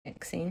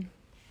mixing.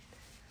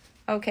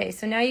 Okay,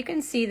 so now you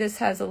can see this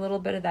has a little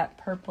bit of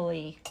that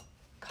purpley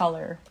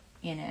color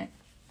in it.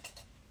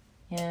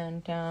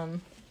 And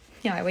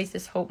yeah, I always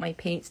just hope my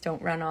paints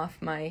don't run off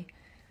my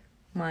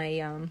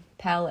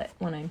palette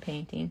when I'm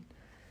painting.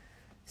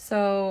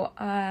 So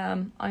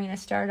I'm going to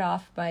start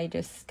off by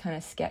just kind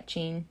of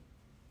sketching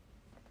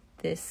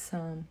this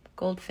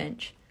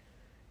goldfinch.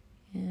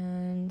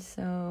 And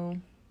so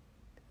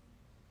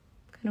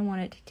kind of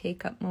want it to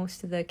take up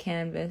most of the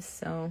canvas,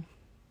 so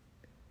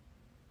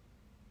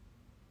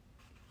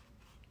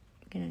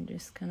I'm going to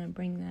just kind of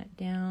bring that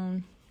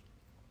down.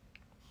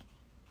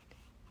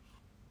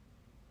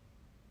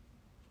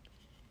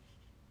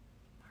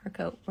 Mark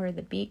out where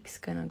the beak's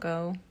going to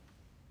go.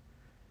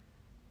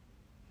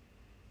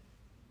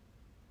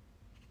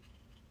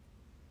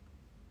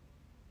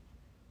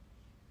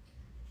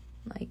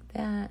 Like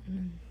that.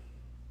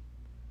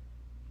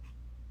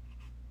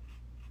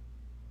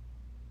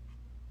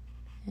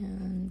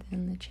 And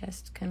then the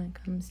chest kind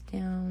of comes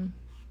down.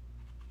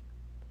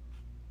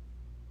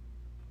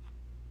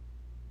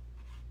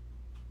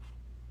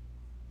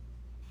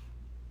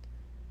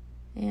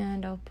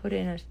 And I'll put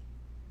in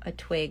a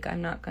twig.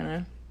 I'm not going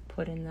to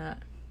put in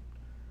that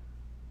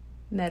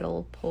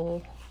metal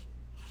pole.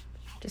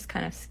 Just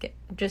kind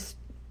of just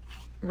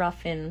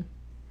rough in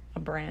a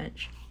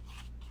branch.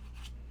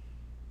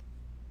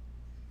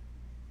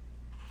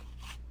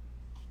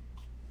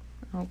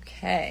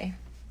 Okay.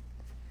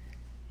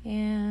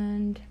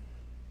 And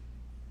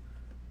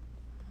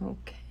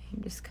okay,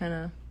 I'm just kind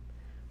of,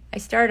 I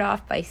start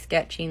off by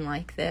sketching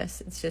like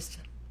this. It's just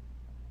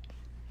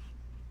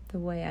the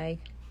way I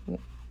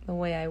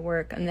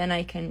work, and then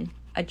I can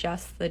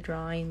adjust the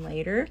drawing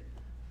later.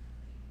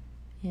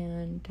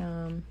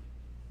 And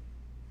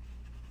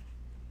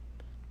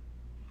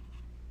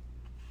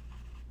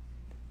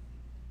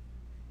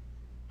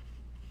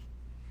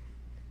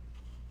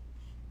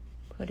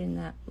put in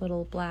that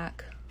little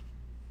black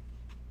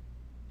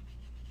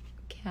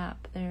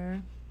cap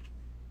there,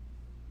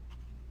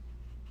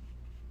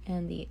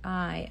 and the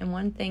eye. And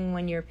one thing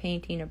when you're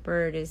painting a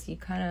bird is you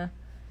can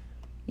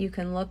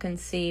look and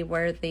see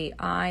where the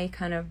eye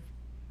kind of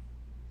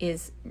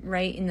is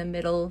right in the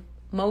middle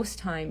most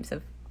times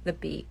of the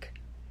beak.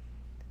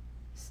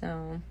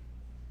 So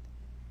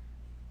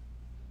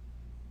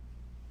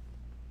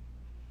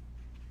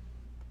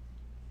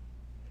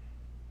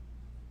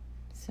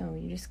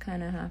you just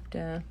kind of have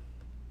to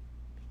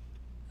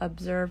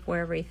observe where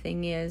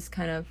everything is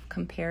kind of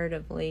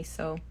comparatively.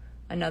 So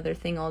another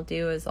thing I'll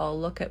do is I'll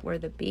look at where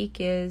the beak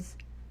is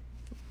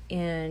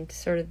and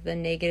sort of the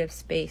negative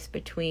space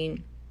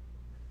between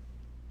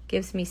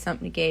gives me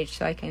something to gauge,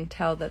 so I can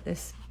tell that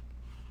this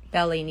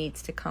belly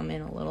needs to come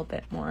in a little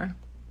bit more.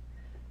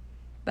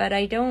 But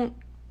I don't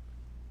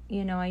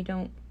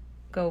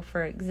go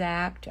for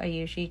exact. I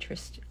usually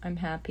I'm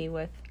happy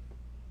with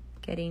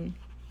getting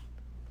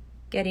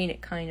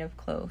it kind of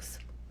close.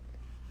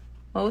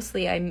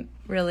 Mostly I'm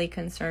really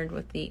concerned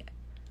with the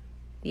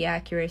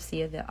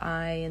accuracy of the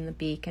eye and the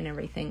beak and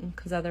everything,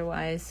 because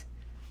otherwise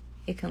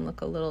it can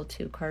look a little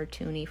too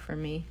cartoony for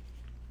me.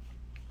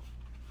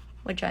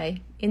 Which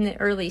in the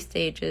early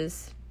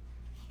stages,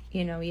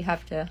 you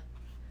have to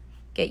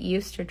get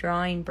used to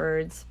drawing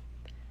birds.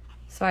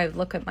 So I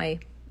look at my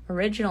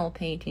original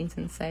paintings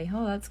and say,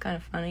 oh, that's kind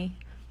of funny.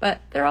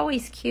 But they're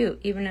always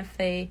cute, even if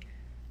they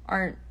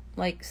aren't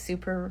like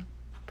super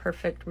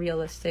perfect,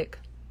 realistic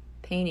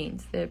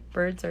paintings. The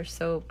birds are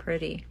so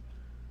pretty.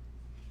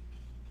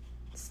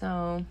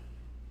 So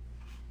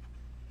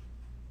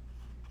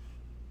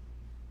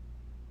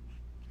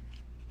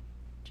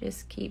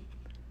just keep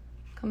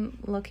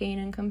looking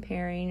and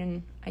comparing,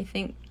 and I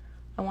think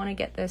I want to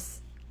get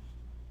this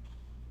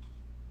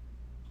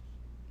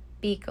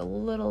beak a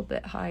little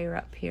bit higher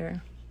up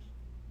here.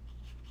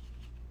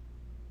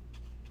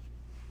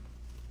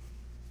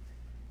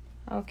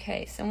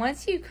 Okay, so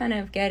once you kind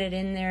of get it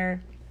in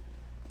there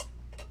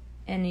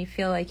and you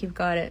feel like you've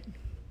got it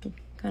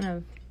kind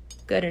of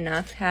good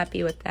enough,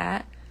 happy with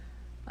that,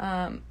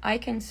 I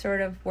can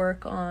sort of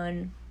work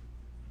on,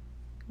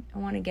 I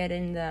want to get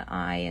in the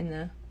eye and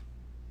the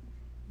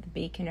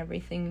beak and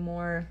everything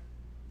more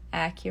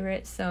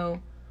accurate.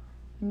 So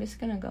I'm just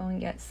going to go and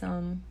get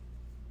some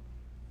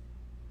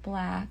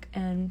black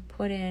and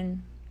put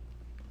in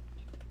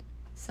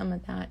some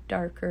of that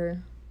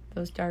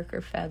those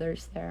darker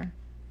feathers there.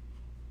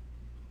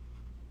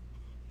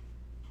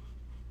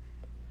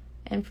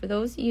 And for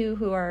those of you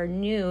who are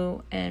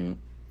new, and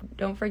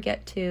don't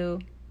forget to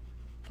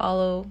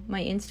follow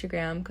my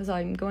Instagram, because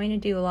I'm going to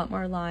do a lot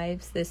more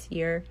lives this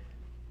year.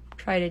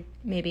 Try to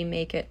maybe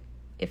make it,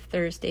 if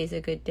Thursday's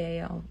a good day,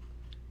 I'll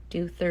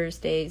do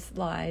Thursdays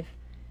live.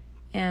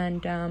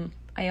 And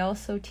I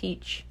also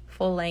teach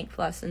full-length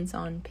lessons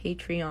on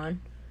Patreon,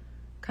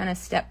 kind of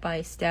step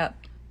by step.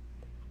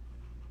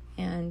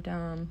 And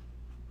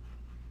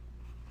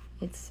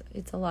it's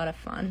a lot of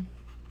fun.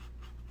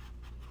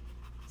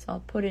 So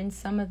I'll put in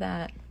some of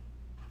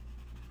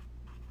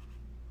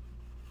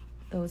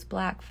those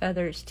black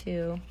feathers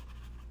too,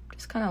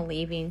 Just kind of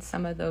leaving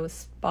some of those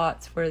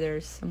spots where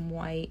there's some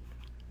white.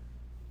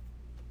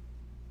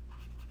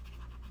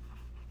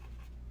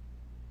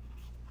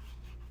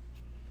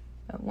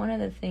 But one of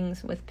the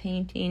things with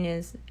painting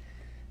is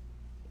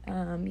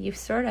you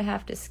sort of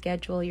have to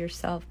schedule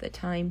yourself the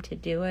time to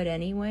do it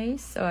anyway.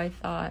 So I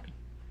thought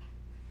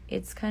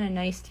it's kind of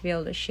nice to be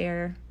able to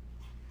share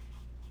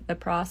the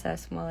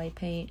process while I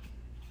paint.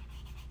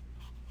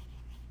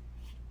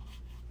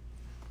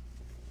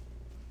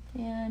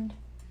 And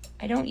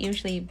I don't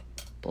usually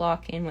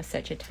block in with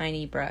such a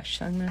tiny brush,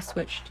 so I'm going to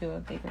switch to a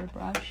bigger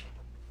brush.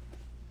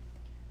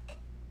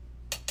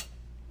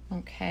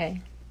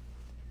 Okay.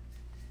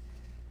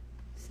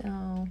 So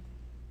I'm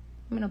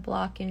going to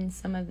block in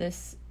some of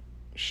this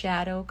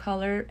shadow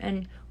color,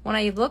 and when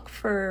I look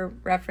for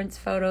reference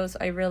photos,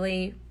 I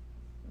really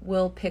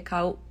will pick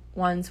out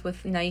ones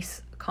with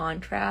nice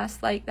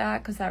contrast like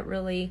that, because that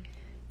really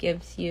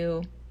gives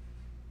you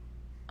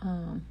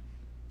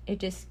it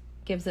just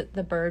gives it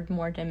the bird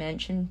more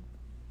dimension,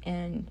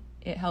 and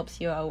it helps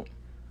you out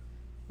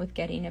with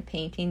getting a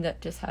painting that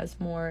just has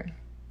more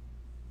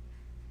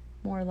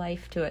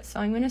life to it. So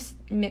I'm going to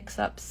mix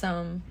up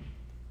some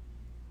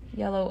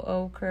yellow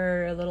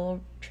ochre, a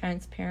little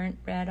transparent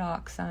red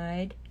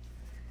oxide,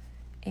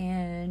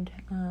 and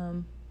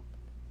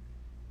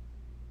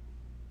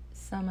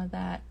some of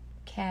that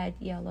cad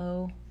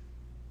yellow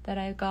that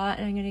I got,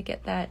 and I'm going to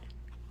get that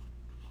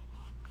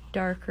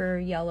darker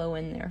yellow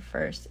in there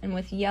first. And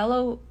with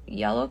yellow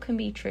can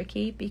be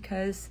tricky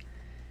because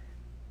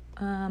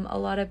a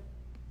lot of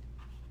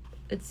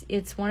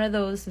it's one of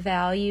those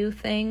value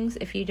things.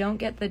 If you don't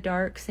get the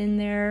darks in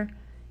there,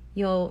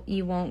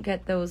 you won't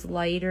get those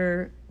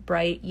lighter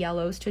bright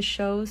yellows to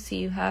show, so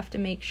you have to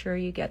make sure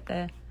you get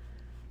the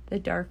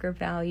darker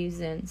values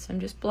in. So I'm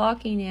just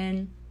blocking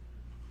in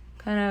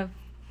kind of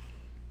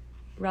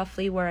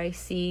roughly where I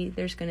see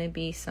there's going to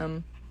be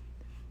some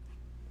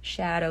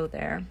shadow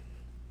there.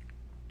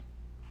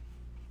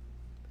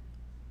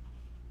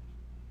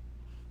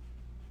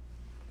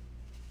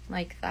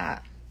 Like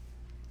that.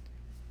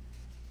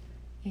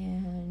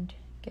 And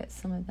get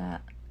some of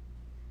that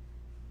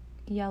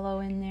yellow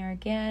in there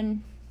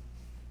again.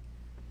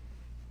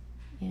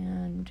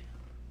 And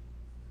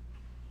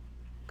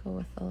go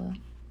with a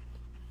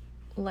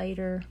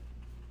lighter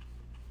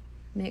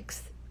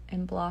mix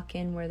and block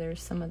in where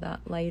there's some of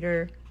that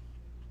lighter,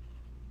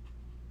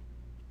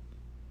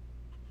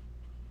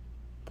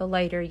 the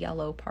lighter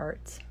yellow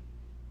parts.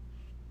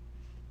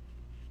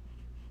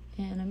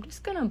 And I'm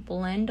just going to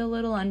blend a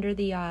little under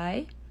the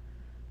eye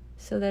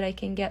so that I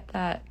can get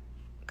that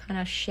kind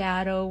of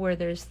shadow where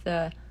there's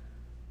that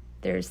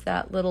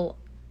little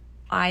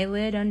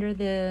eyelid under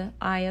the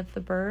eye of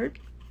the bird.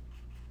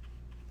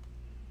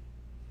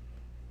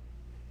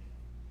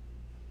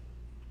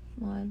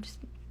 Well,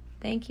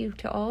 thank you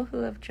to all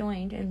who have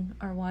joined and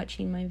are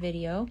watching my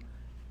video.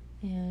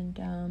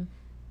 And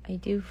I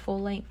do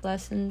full-length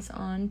lessons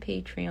on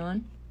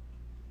Patreon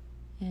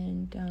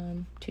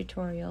and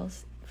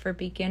tutorials for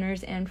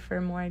beginners and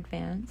for more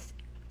advanced.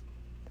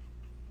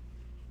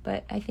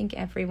 But I think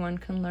everyone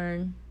can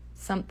learn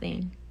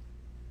something,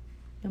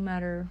 no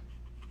matter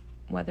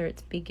whether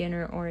it's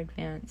beginner or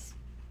advanced.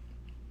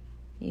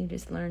 You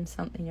just learn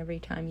something every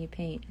time you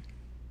paint.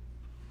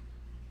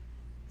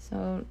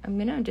 So I'm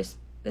gonna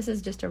this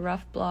is just a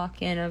rough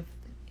block in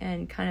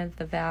and kind of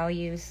the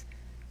values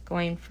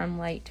going from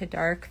light to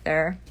dark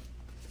there.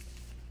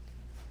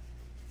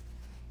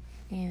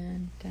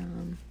 And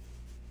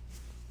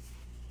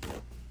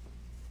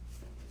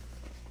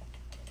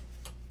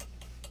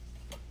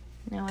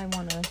now I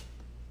want to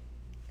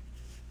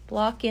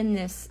block in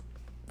this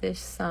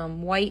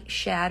white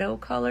shadow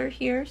color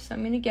here. So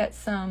I'm going to get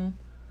some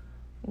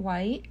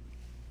white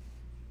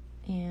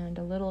and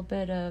a little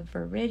bit of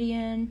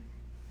Viridian.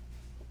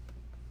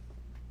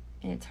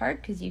 And it's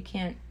hard because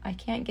I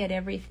can't get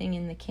everything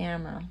in the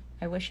camera.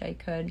 I wish I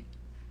could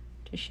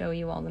to show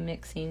you all the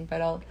mixing, but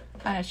I'll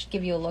kind of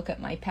give you a look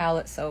at my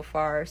palette so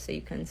far so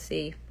you can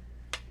see.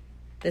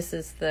 This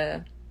is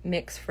the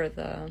mix for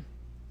the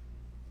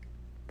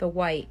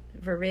white.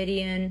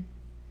 Viridian,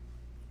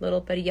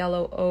 little bit of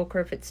yellow ochre.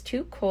 If it's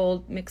too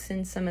cold, mix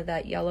in some of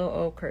that yellow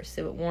ochre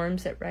so it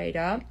warms it right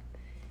up.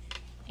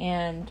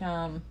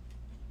 And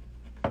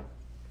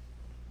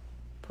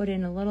put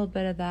in a little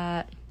bit of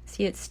that.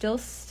 See, it's still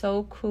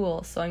so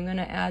cool, so I'm going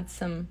to add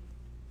some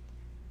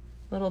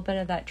little bit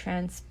of that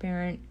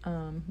transparent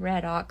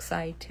red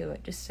oxide to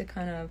it just to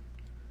kind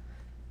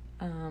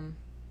of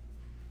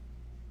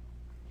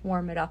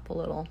warm it up a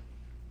little.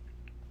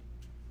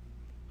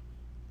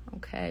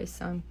 Okay,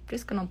 so I'm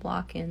just going to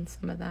block in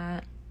some of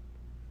that.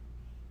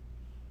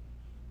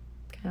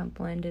 Kind of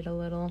blend it a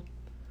little.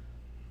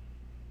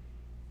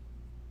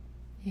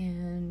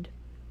 And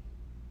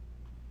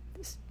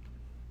just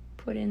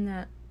put in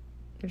that,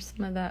 there's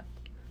some of that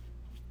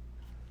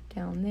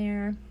down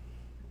there.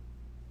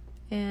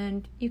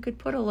 And you could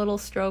put a little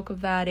stroke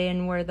of that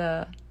in where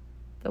the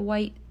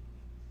white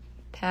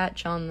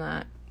patch on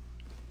that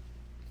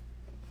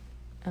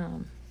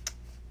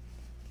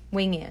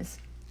wing is.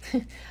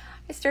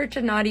 I start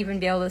to not even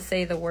be able to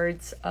say the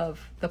words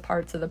of the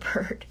parts of the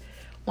bird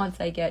once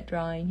I get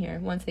drawing here,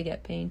 once I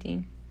get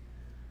painting.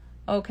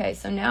 Okay,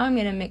 so now I'm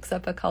going to mix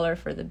up a color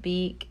for the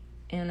beak,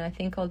 and I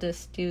think I'll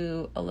just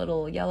do a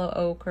little yellow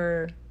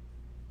ochre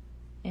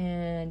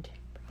and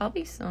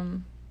probably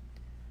some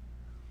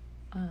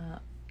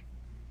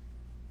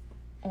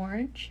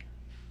orange.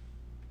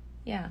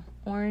 Yeah,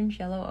 orange,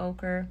 yellow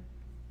ochre,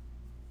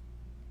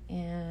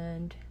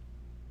 and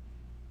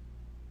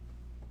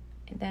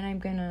then I'm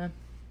gonna,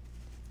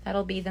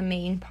 that'll be the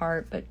main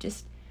part, but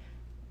just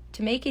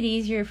to make it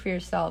easier for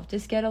yourself,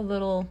 just get a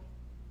little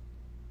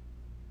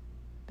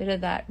bit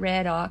of that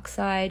red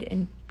oxide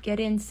and get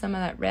in some of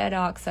that red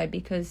oxide,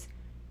 because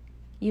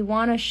you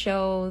want to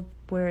show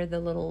where the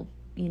little,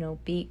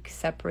 beak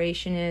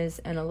separation is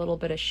and a little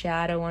bit of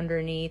shadow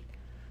underneath.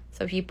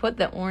 So if you put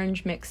the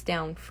orange mix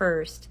down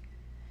first,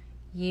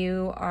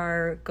 you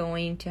are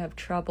going to have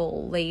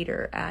trouble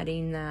later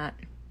adding that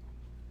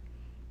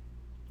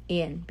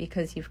in,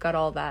 because you've got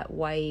all that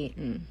white,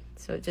 and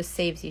so it just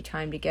saves you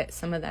time to get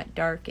some of that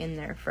dark in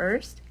there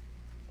first.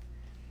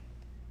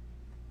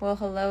 Well,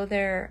 hello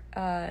there,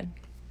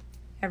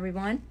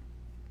 everyone.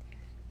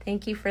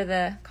 Thank you for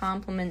the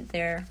compliment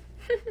there.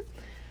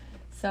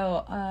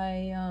 So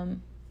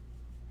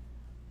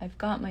I've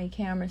got my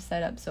camera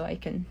set up so I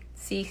can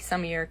see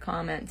some of your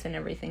comments and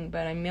everything,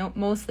 but I'm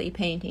mostly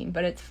painting,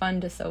 but it's fun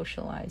to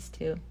socialize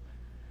too.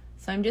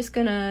 So I'm just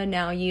gonna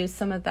now use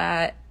some of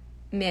that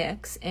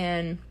mix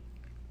and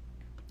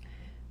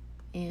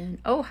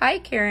oh, hi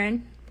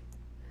Karen.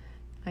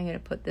 I'm gonna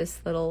put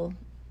this little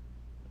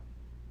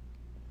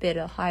bit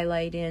of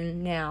highlight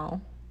in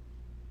now.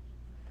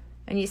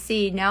 And you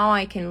see, now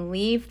I can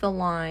leave the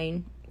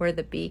line where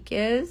the beak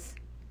is.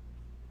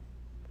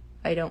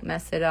 I don't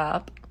mess it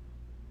up.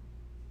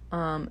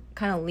 Kind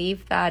of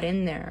leave that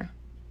in there,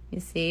 you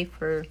see,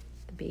 for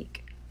the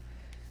beak.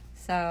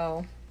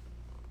 So,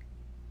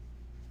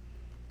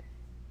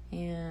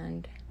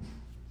 and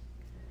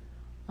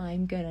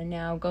I'm gonna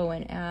now go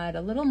and add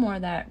a little more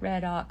of that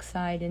red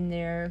oxide in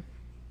there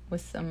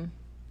with some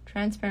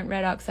transparent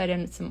red oxide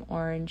and some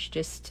orange,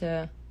 just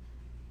to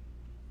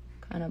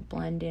kind of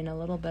blend in a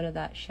little bit of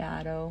that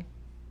shadow.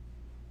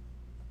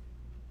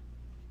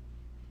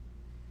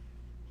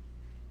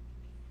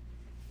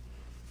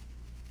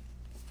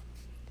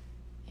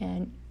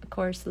 And of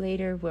course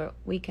later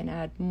we can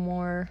add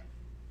more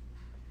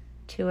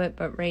to it,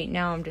 but right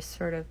now I'm just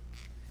sort of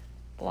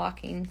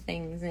blocking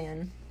things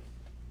in.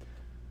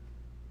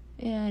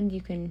 And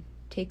you can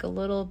take a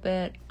little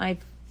bit,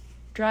 I've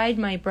dried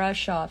my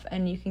brush off,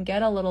 and you can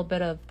get a little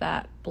bit of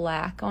that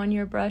black on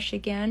your brush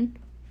again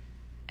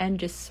and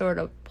just sort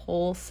of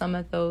pull some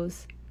of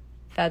those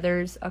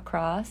feathers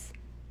across,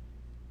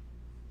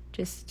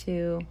 just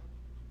to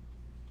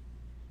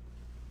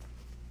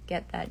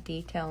get that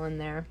detail in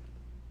there.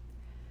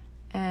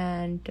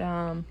 And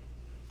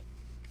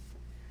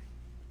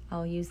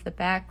I'll use the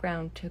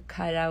background to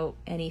cut out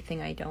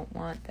anything I don't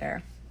want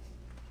there.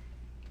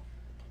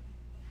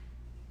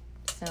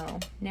 So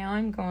now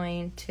I'm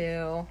going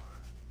to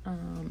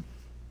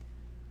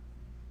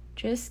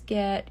just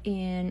get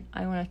in,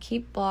 I want to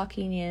keep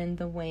blocking in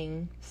the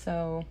wing,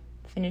 so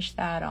finish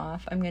that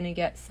off. I'm going to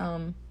get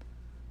some,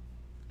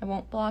 I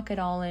won't block it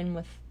all in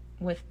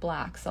with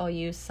blacks. I'll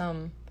use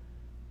some,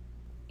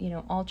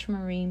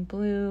 ultramarine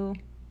blue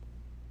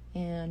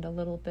and a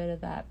little bit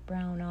of that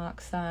brown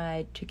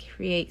oxide to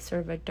create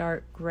sort of a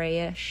dark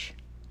grayish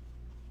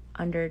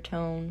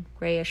undertone,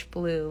 grayish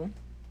blue,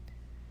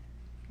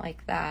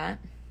 like that.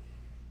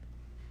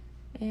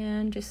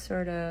 And just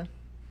sort of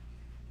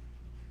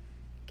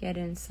get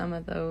in some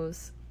of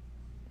those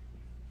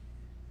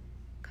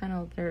kind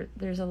of,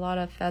 there's a lot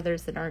of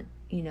feathers that aren't,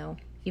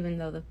 even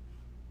though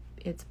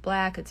it's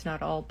black, it's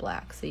not all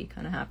black, so you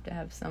kind of have to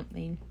have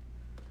something.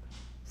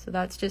 So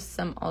that's just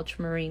some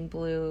ultramarine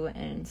blue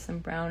and some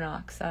brown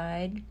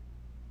oxide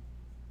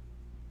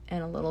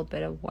and a little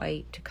bit of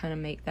white to kind of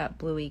make that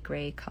bluey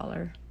gray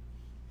color.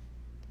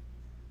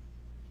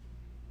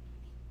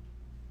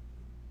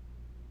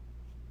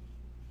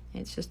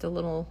 It's just a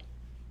little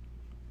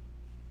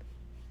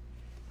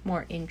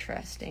more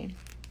interesting.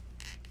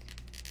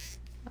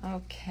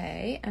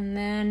 Okay, and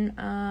then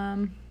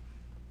can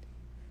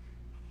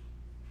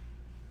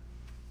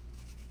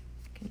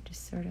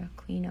just sort of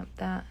clean up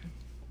that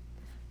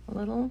a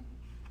little.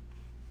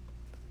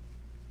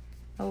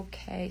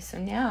 Okay, so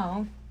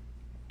now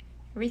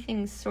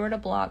everything's sort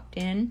of blocked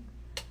in,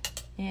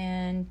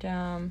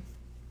 and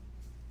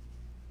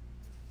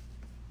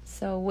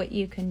so what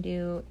you can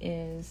do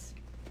is,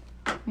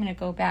 I'm going to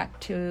go back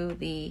to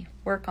the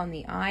work on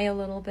the eye a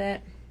little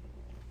bit.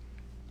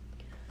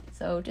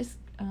 So just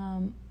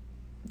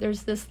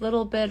there's this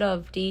little bit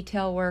of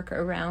detail work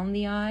around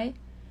the eye,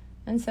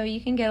 and so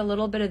you can get a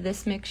little bit of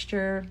this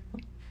mixture,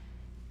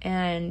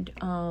 and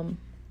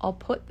I'll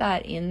put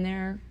that in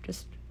there,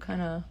 just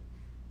kind of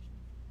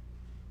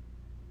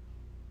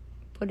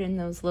put in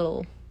those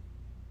little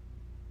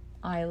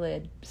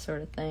eyelid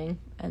sort of thing,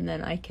 and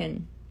then I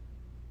can,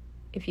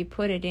 if you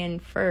put it in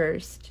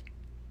first,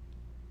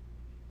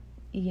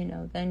 you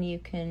know, then you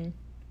can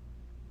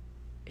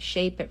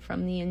shape it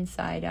from the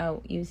inside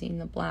out using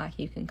the black.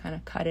 You can kind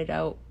of cut it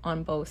out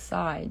on both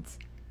sides,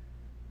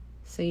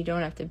 so you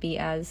don't have to be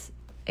as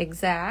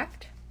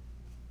exact.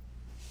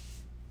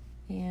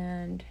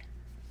 And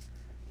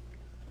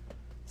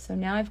so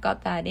now I've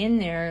got that in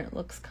there. It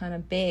looks kind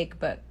of big,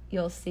 but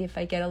you'll see if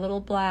I get a little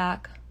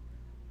black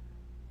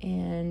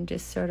and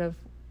just sort of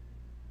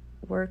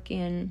work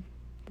in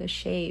the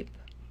shape,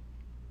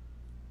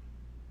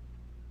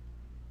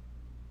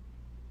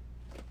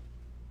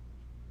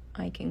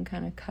 I can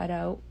kind of cut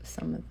out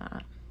some of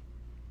that.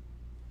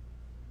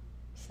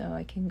 So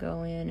I can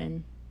go in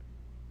and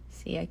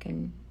see, I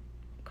can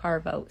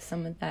carve out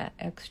some of that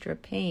extra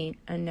paint,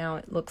 and now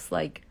it looks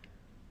like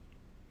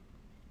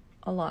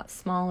a lot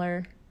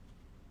smaller.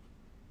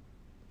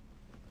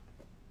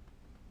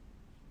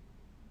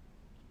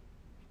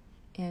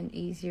 And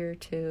easier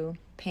to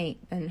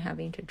paint than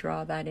having to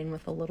draw that in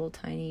with a little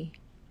tiny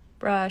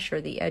brush or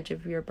the edge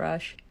of your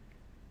brush,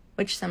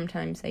 which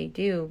sometimes I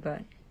do,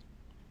 but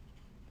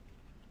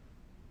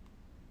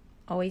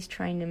always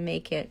trying to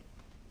make it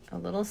a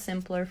little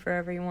simpler for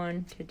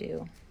everyone to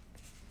do.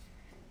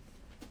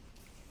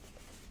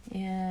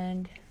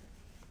 And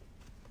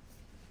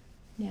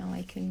now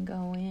I can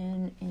go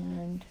in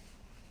and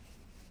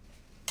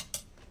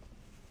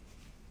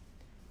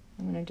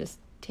I'm going to just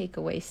take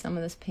away some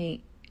of this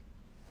paint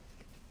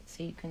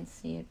so you can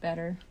see it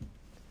better.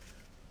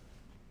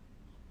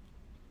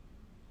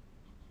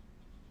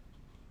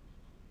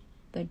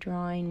 The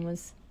drawing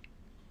was,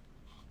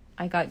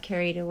 I got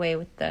carried away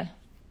with the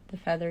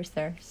feathers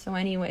there. So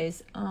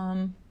anyways,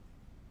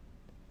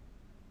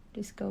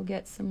 just go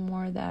get some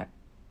more of that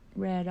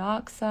red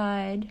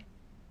oxide,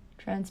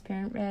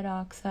 transparent red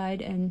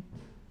oxide, and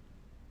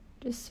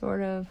just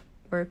sort of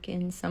work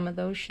in some of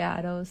those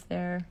shadows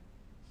there.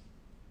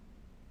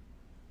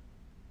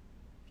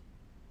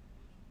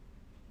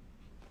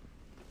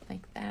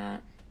 Like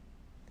that.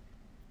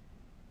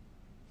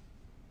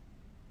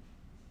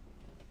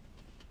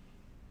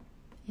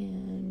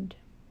 And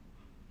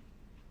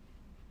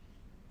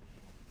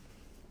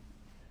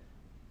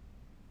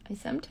I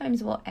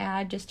sometimes will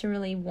add, just to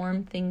really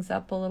warm things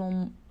up a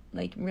little,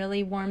 like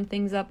really warm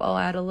things up, I'll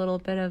add a little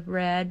bit of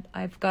red.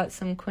 I've got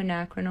some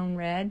quinacridone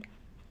red,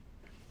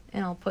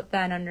 and I'll put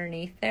that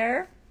underneath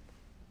there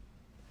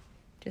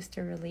just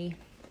to really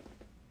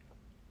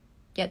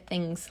get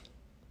things.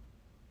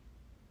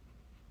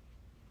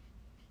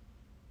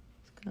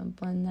 Just gonna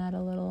blend that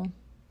a little.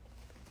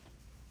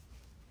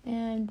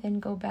 And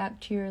then go back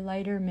to your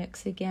lighter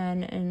mix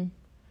again and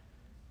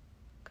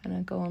kind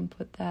of go and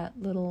put that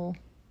little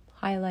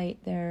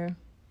highlight there.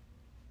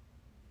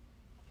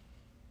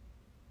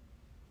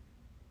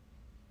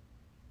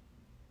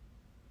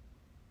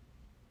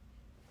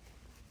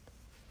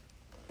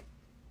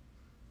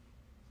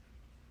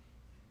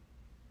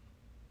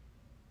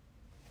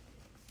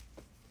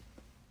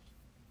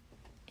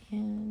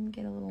 And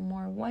get a little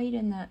more white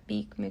in that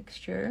beak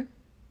mixture.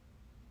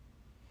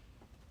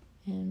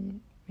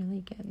 And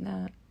really get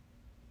that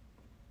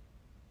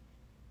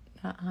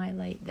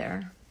highlight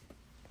there.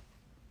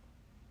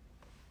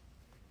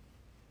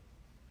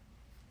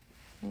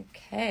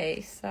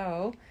 Okay,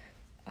 so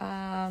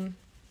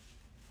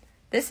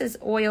this is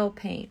oil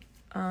paint.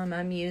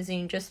 I'm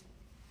using just,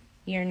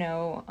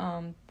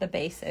 the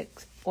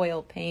basics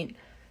oil paint.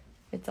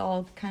 It's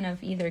all kind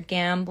of either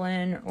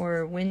Gamblin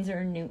or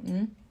Winsor &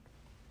 Newton,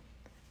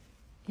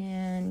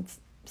 and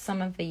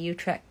some of the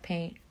Utrecht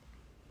paint.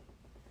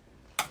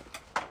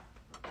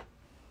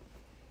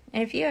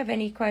 And if you have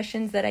any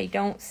questions that I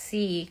don't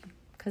see,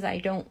 because I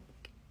don't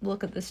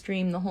look at the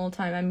stream the whole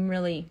time,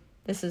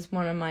 this is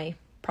one of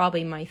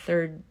probably my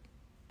third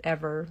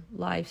ever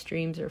live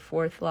streams or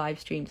fourth live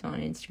streams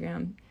on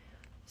Instagram.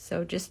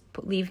 So just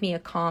leave me a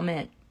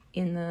comment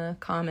in the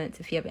comments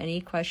if you have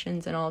any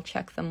questions, and I'll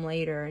check them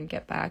later and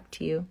get back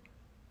to you.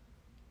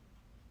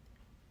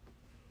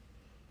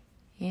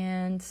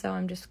 And so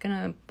I'm just going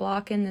to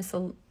block in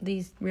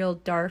these real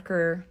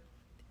darker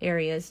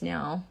areas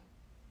now.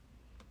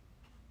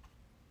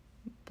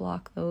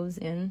 Block those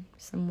in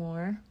some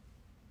more.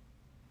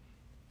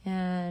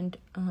 And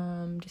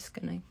I'm just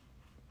going to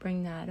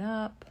bring that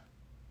up.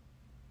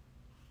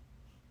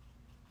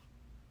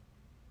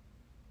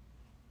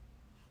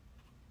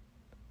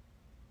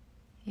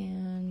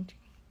 And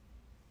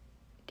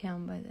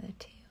down by the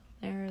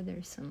tail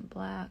there's some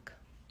black.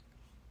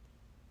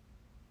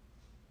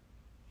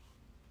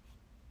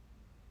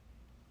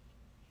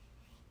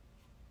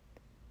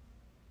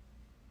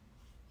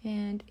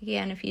 And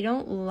again, if you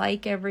don't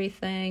like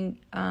everything,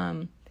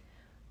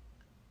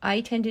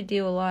 I tend to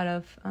do a lot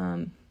of,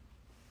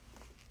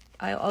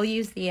 I'll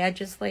use the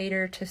edges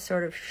later to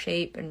sort of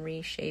shape and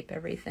reshape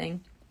everything.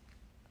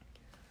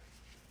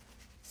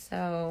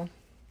 So,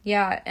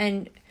 yeah,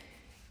 and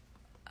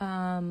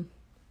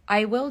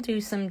I will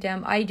do some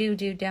I do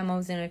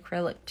demos in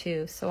acrylic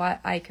too, so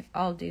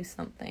I'll do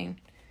something.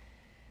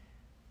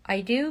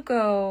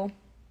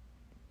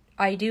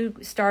 I do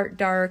start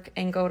dark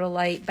and go to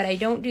light, but I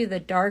don't do the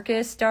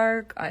darkest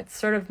dark. It's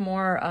sort of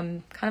more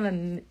kind of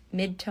a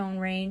mid-tone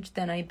range,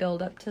 then I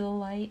build up to the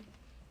light.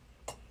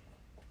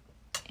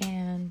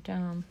 And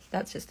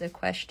that's just a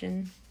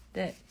question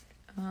that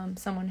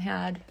someone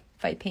had,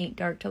 if I paint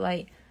dark to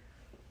light.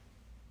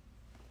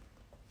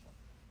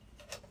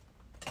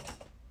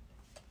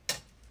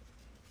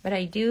 But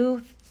I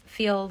do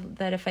feel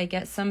that if I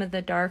get some of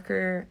the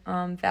darker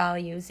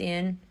values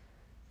in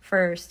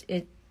first,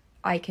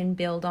 I can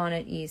build on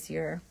it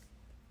easier.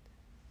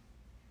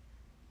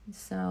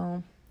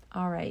 So,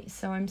 all right,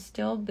 so I'm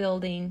still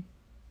building.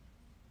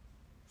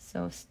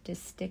 So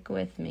just stick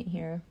with me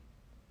here.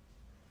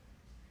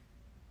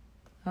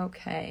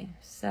 Okay,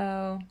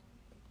 so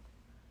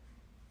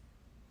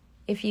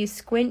if you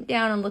squint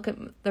down and look at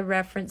the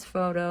reference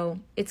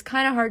photo, it's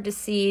kind of hard to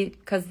see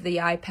because the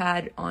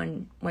iPad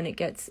when it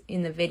gets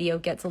in the video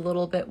gets a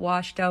little bit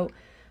washed out.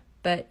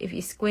 But if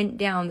you squint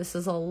down, this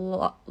is a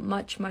lot,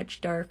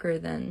 much darker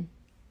than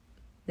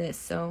this.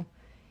 So,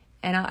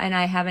 and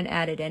I haven't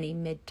added any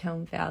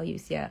mid-tone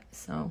values yet.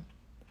 So,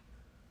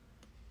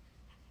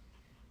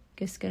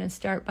 just gonna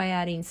start by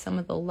adding some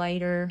of the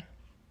lighter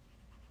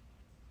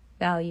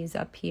values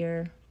up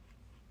here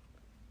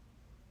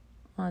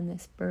on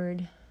this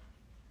bird.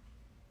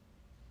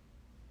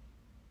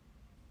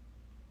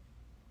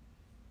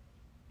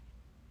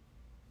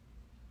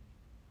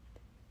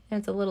 And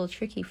it's a little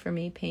tricky for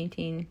me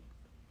painting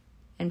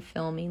and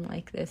filming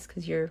like this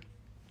because you're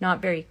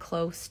not very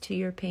close to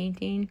your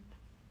painting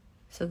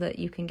so that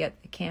you can get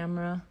the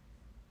camera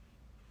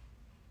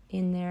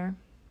in there.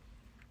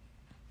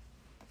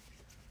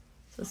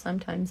 So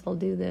sometimes I'll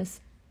do this,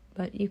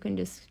 but you can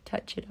just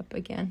touch it up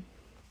again.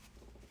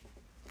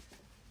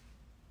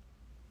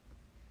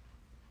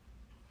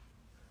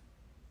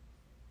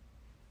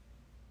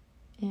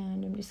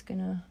 And I'm just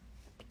gonna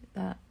get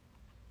that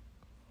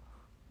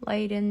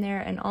light in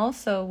there. And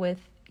also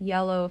with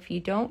yellow, if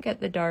you don't get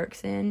the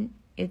darks in,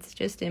 it's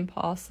just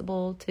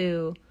impossible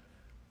to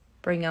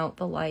bring out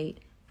the light.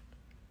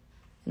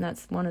 And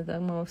that's one of the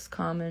most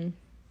common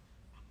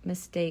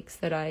mistakes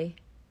that I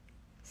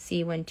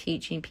see when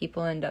teaching.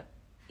 People end up,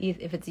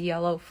 if it's a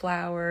yellow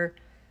flower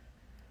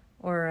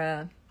or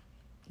a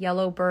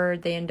yellow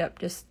bird, they end up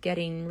just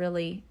getting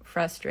really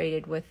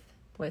frustrated with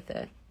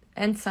it.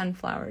 And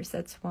sunflowers,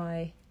 that's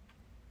why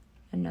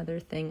another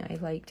thing I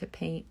like to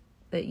paint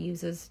that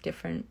uses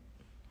different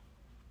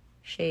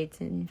shades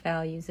and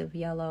values of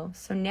yellow.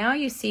 So now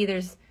you see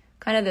there's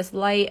kind of this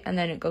light and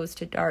then it goes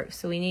to dark.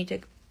 So we need to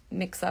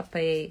mix up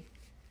a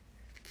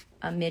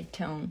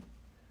mid-tone.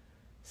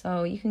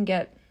 So you can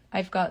get,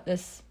 I've got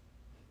this,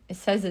 it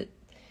says it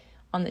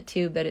on the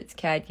tube that it's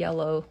cad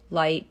yellow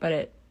light, but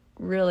it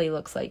really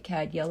looks like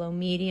cad yellow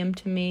medium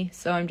to me.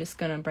 So I'm just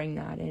going to bring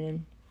that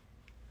in.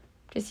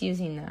 Just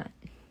using that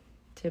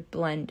to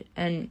blend.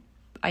 And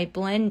I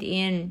blend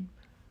in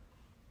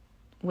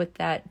with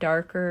that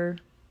darker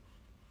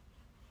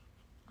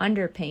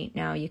underpaint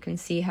now. You can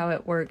see how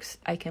it works.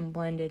 I can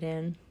blend it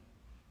in.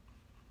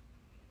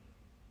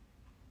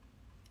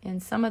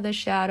 And some of the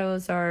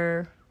shadows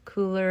are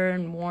cooler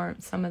and warm.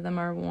 Some of them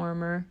are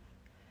warmer.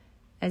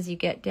 As you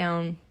get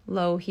down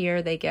low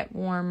here, they get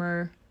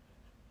warmer.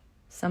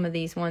 Some of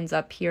these ones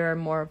up here are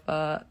more of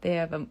a, they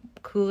have a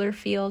cooler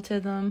feel to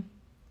them.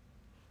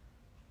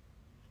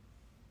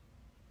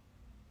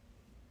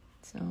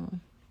 So,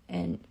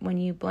 and when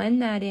you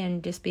blend that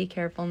in, just be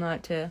careful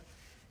not to,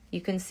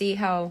 you can see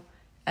how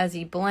as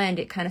you blend,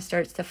 it kind of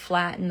starts to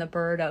flatten the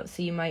bird out.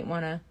 So you might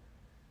want to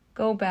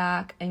go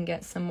back and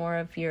get some more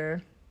of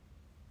your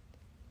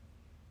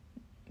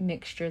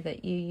mixture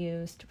that you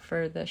used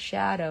for the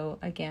shadow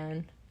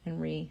again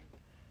and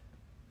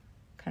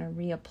kind of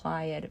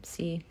reapply it,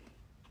 see,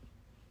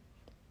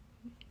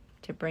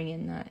 to bring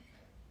in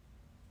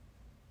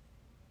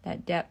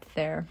that depth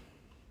there.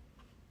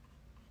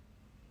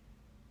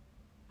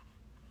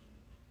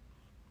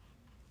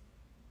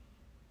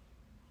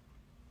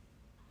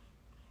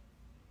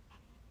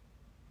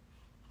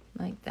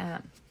 Like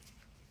that.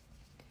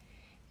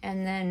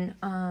 And then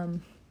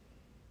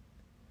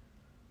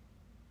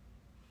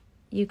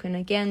you can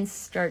again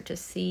start to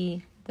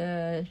see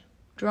the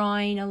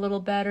drawing a little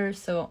better.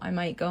 So I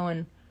might go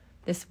and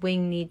this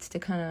wing needs to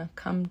kind of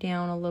come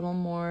down a little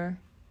more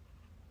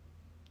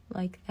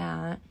like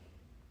that.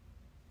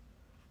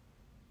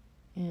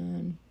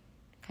 And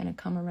kind of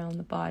come around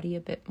the body a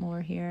bit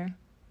more here.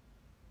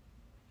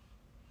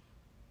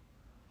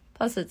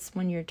 Plus it's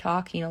when you're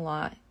talking a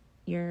lot,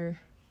 you're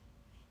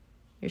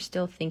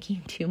still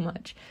thinking too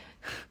much.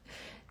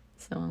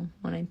 So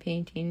when I'm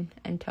painting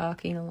and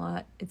talking a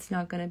lot, it's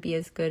not going to be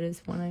as good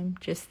as when I'm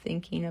just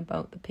thinking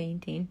about the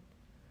painting.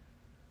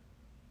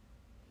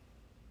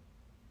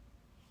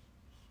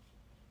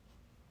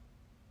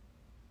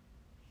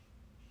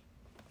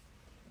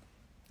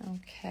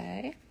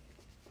 Okay.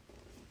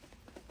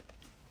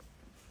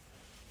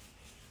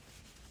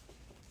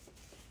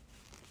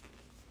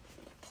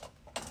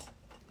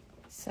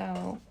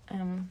 So,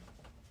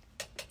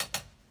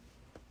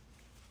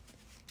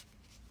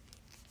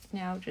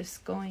 now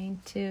just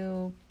going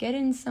to get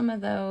in some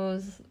of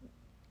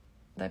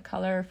the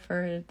color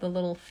for the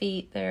little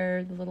feet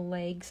there, the little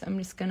legs. I'm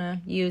just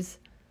gonna use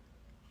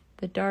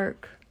the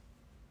dark,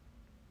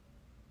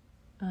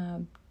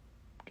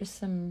 just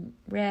some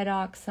red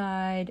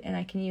oxide, and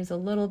I can use a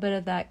little bit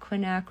of that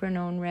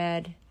quinacridone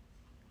red,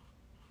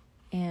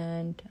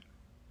 and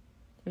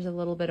there's a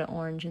little bit of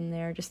orange in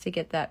there just to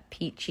get that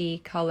peachy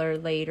color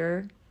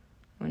later.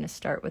 I'm going to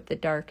start with the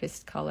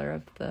darkest color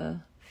of the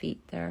feet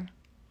there.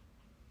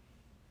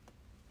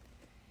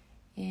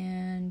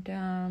 And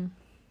kind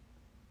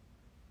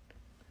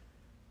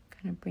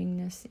of bring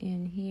this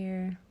in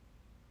here.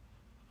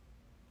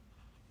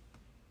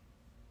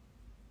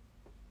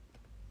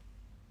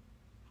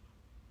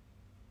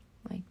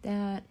 Like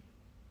that.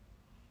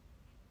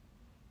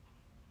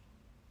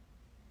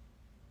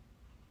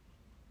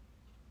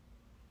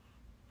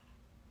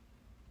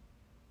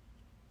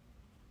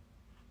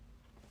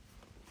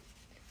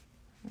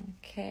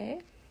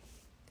 Okay.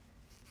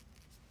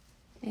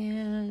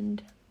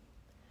 And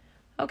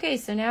okay,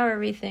 so now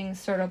everything's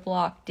sort of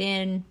blocked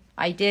in.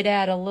 I did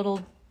add a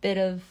little bit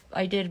of,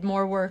 I did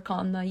more work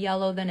on the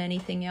yellow than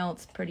anything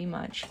else pretty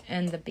much,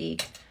 and the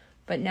beak.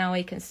 But now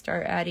I can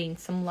start adding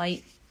some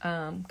light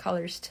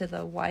colors to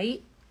the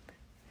white.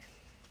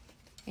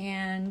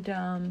 And so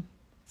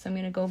I'm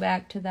going to go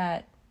back to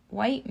that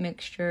white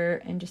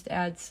mixture and just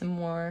add some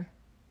more,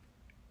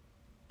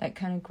 that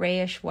kind of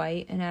grayish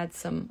white, and add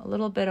a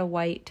little bit of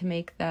white to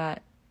make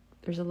that,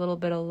 there's a little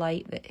bit of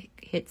light that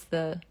hits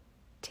the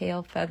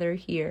tail feather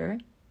here.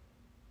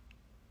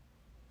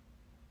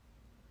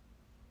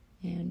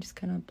 And just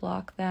kind of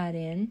block that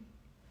in.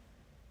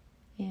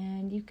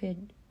 And you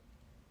could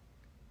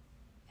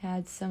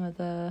add some of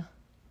that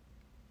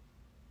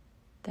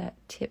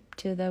tip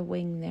to the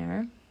wing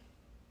there.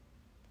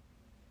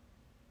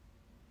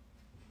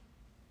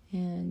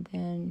 And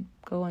then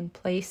go and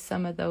place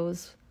some of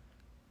those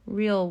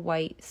real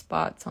white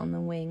spots on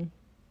the wing.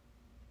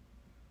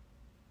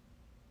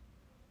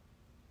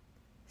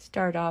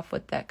 Start off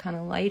with that kind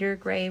of lighter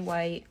gray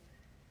white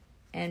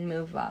and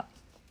move up.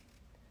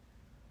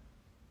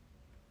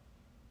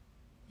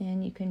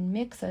 And you can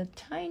mix a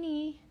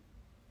tiny,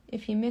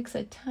 if you mix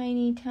a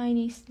tiny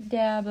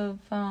dab of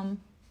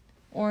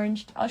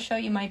orange, I'll show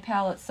you my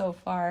palette so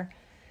far.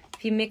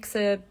 If you mix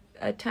a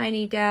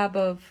tiny dab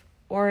of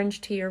orange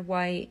to your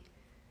white,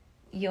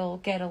 you'll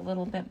get a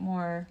little bit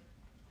more,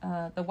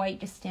 the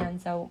white just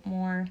stands out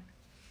more.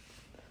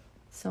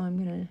 So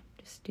I'm going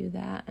to just do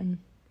that and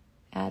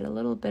add a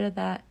little bit of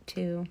that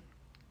to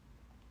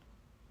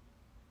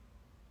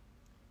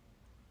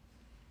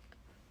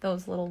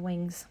those little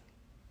wings.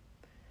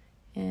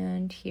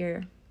 And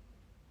here.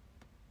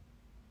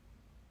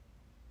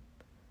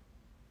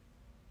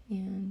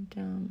 And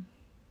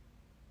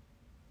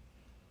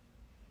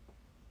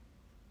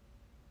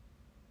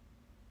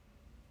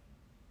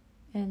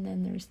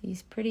then there's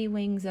these pretty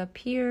wings up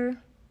here.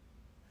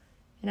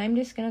 And I'm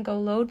just going to go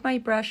load my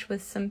brush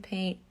with some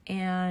paint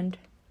and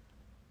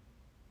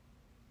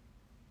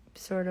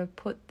sort of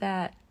put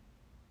that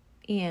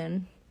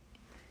in.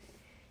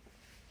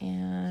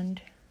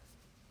 And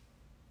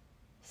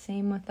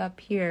same with up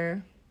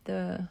here.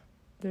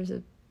 There's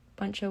a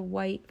bunch of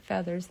white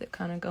feathers that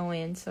kind of go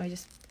in, so I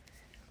just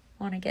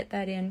want to get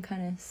that in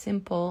kind of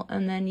simple.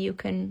 And then you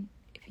can,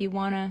 if you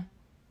want to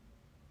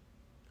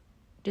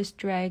just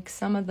drag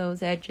some of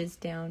those edges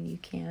down, you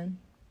can.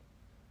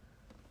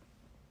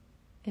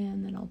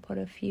 And then I'll put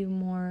a few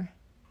more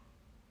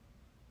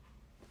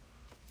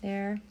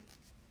there.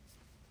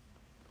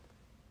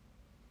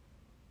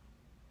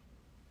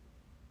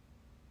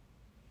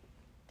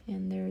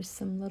 And there's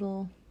some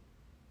little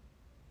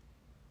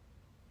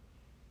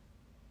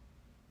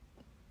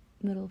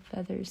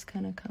feathers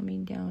kind of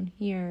coming down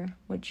here,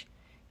 which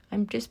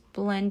I'm just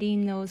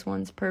blending those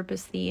ones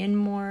purposely in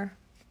more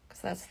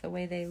because that's the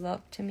way they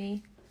look to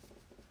me.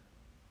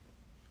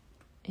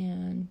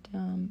 And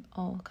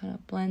I'll kind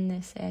of blend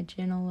this edge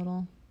in a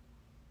little.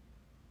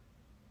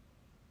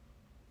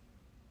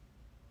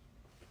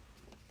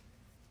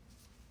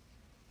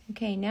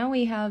 Okay, now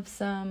we have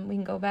we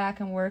can go back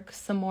and work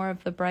some more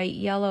of the bright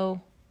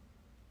yellow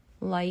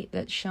light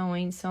that's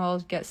showing. So I'll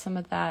get some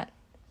of that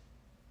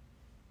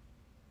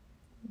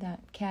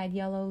cad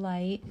yellow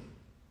light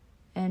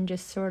and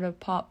just sort of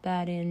pop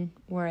that in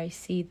where I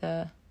see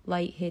the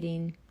light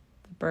hitting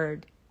the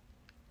bird.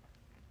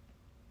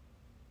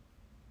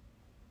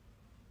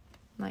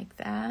 Like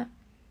that.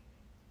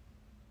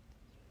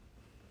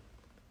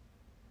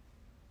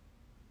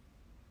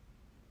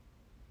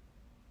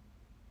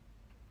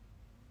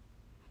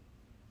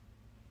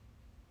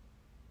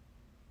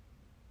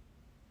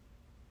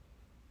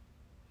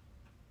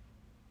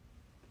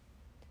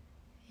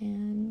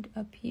 And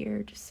up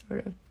here, just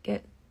sort of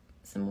get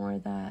some more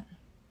of that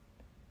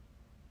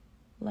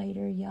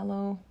lighter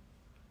yellow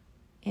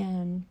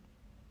and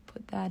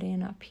put that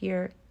in up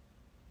here.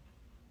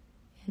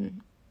 And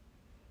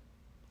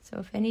so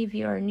if any of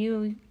you are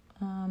new,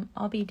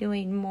 I'll be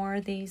doing more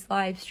of these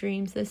live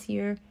streams this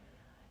year,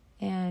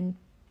 and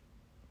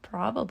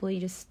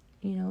probably just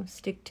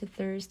stick to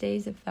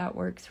Thursdays if that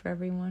works for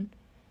everyone.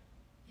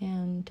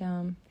 And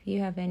if you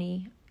have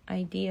any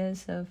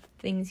ideas of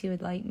things you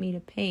would like me to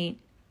paint,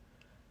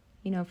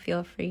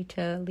 feel free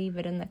to leave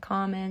it in the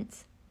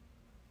comments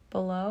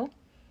below.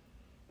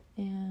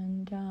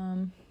 And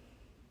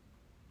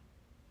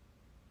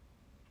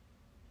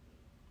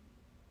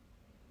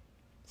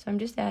so I'm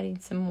just adding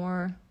some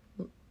more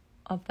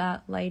of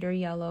that lighter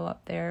yellow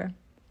up there.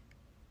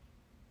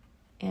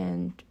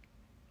 And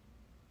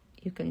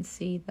you can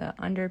see the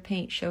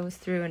underpaint shows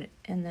through,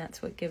 and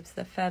that's what gives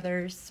the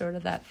feathers sort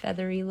of that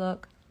feathery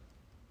look.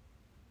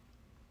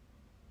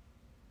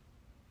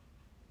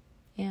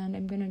 And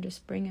I'm going to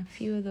just bring a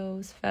few of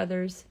those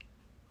feathers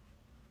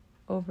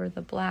over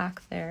the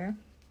black there.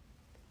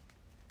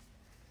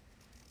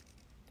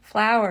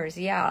 Flowers,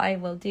 yeah, I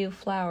will do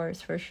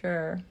flowers for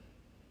sure.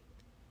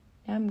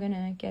 Now I'm going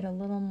to get a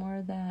little more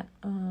of that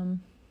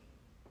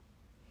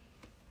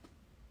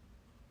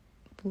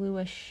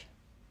bluish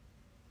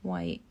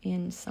white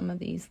in some of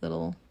these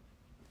little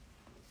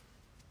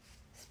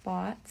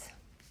spots.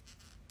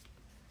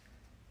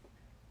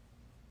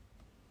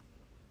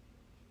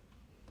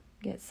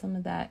 Get some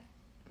of that.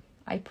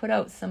 I put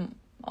out some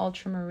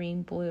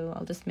ultramarine blue.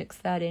 I'll just mix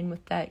that in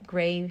with that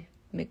gray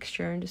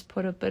mixture and just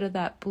put a bit of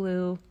that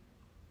blue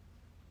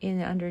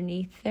in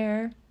underneath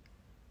there.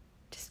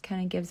 Just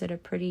kind of gives it a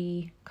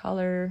pretty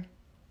color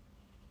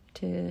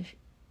to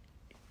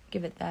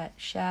give it that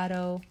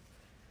shadow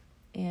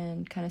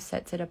and kind of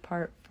sets it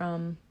apart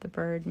from the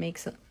bird,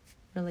 makes it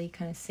really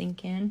kind of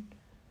sink in.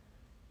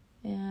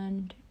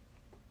 And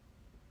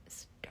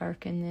let's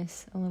darken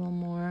this a little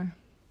more.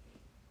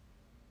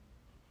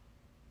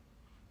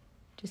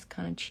 Just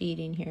kind of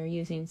cheating here,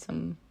 using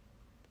some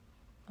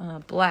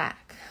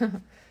black.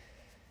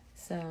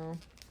 So,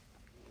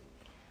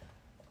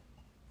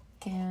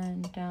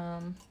 and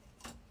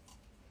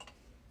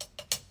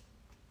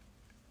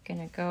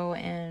gonna go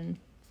and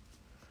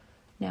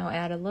now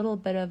add a little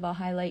bit of a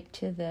highlight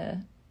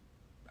to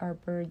our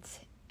bird's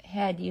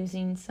head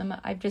using some,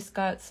 I've just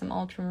got some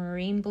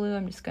ultramarine blue.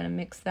 I'm just going to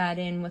mix that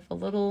in with a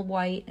little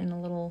white and a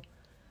little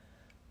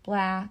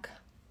black.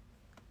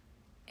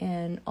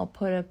 And I'll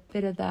put a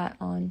bit of that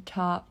on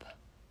top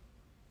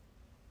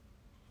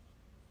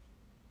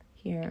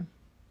here.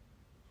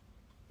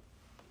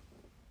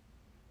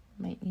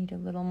 Might need a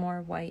little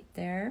more white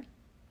there.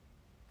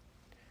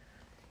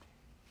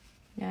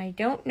 Now I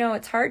don't know,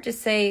 it's hard to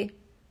say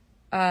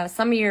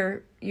some of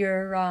your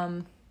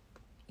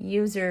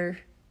user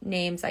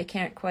names. I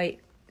can't quite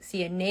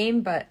see a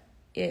name, but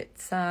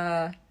it's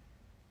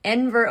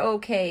Enver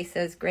OK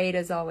says, great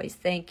as always.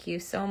 Thank you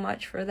so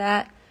much for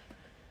that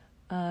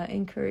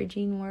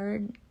encouraging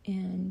word.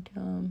 And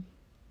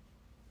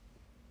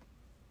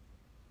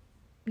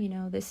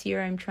this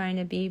year I'm trying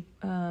to be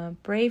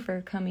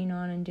braver coming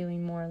on and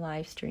doing more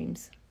live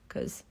streams,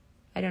 because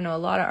I don't know, a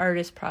lot of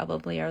artists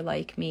probably are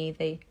like me.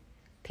 They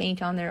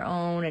paint on their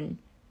own, and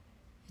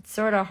it's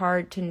sort of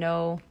hard to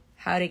know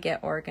how to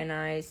get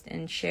organized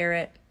and share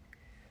it.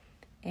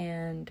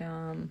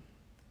 And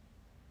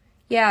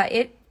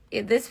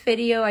this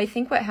video, I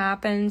think what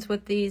happens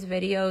with these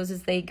videos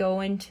is they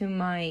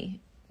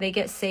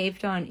get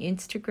saved on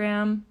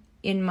Instagram.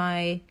 In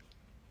my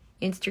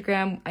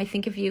Instagram, I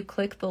think if you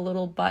click the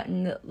little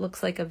button that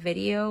looks like a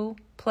video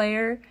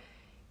player,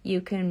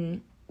 you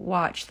can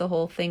watch the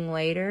whole thing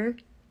later.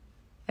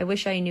 I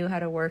wish I knew how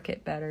to work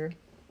it better.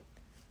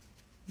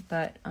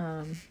 But,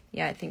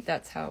 yeah, I think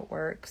that's how it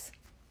works.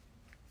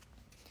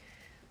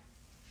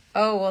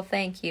 Oh, well,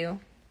 thank you.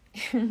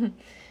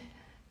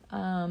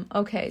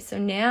 Okay, so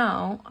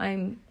now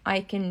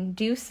I can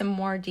do some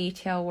more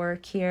detail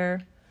work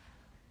here.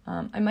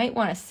 I might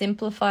want to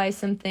simplify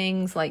some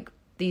things, like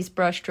these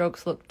brush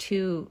strokes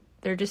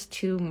they're just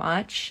too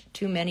much,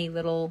 too many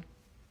little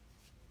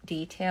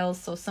details.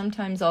 So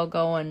sometimes I'll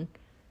go and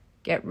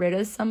get rid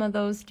of some of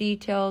those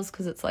details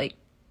because it's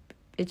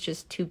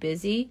just too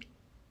busy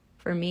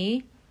for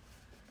me.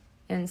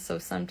 And so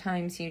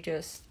sometimes you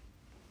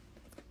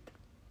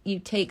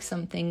take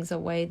some things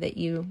away that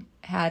you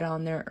had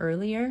on there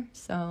earlier.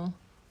 So,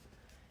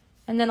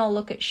 and then I'll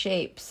look at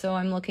shapes. So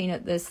I'm looking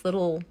at this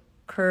little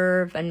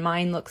curve and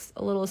mine looks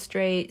a little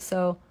straight.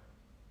 So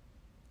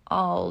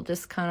I'll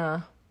just kind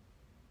of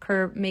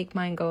make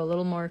mine go a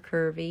little more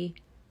curvy.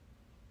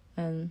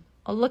 And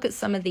I'll look at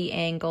some of the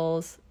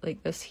angles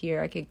like this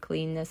here. I could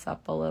clean this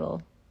up a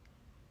little.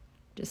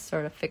 Just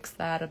sort of fix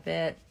that a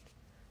bit.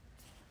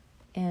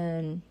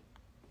 And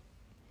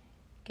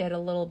get a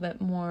little bit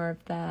more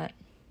of that.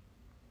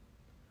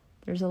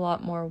 There's a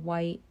lot more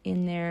white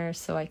in there,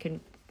 so I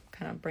can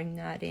kind of bring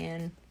that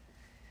in.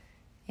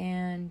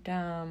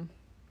 And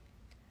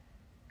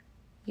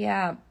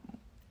yeah,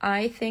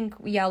 I think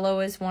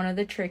yellow is one of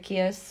the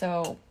trickiest.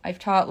 So I've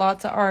taught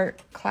lots of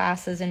art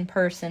classes in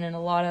person, and a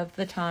lot of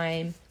the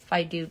time if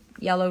I do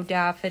yellow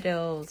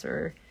daffodils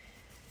or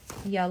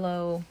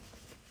yellow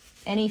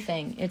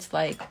anything, it's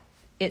like,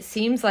 it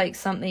seems like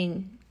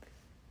something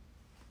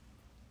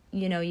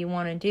you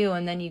want to do,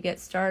 and then you get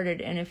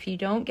started. And if you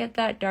don't get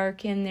that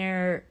dark in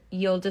there,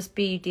 you'll just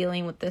be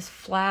dealing with this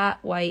flat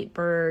white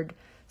bird.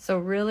 So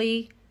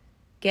really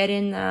get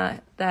in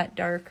that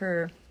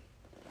darker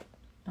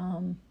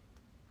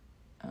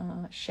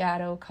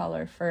shadow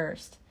color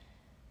first.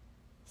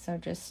 So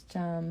just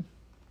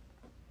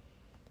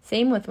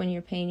same with when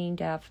you're painting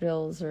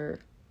daffodils or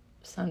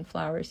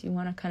sunflowers. You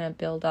want to kind of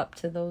build up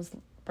to those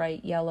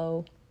bright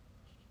yellow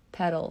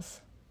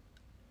petals.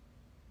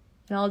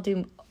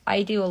 And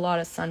I do a lot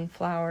of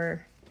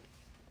sunflower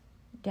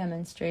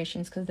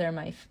demonstrations because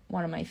they're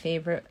one of my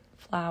favorite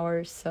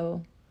flowers.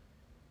 So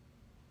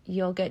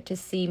you'll get to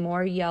see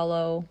more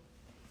yellow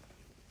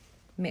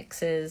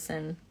mixes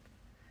and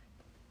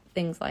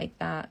things like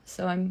that.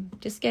 So I'm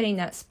just getting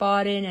that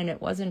spot in, and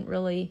it wasn't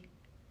really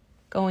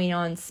going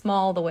on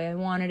small the way I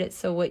wanted it.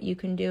 So what you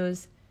can do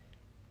is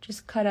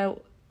just cut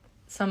out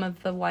some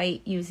of the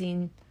white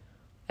using,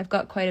 I've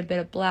got quite a bit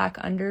of black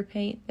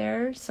underpaint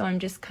there, so I'm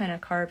just kind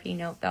of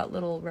carving out that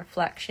little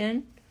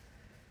reflection.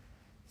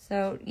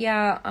 So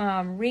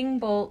yeah, Ring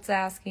Bolt's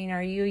asking,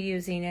 are you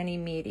using any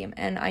medium?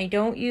 And I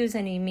don't use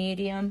any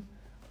medium.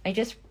 I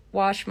just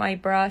wash my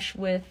brush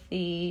with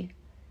the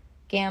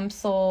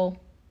Gamsol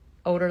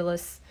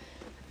odorless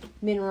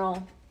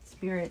mineral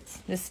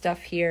spirits. This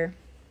stuff here,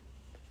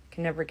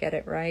 can never get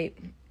it right,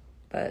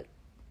 but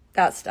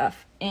that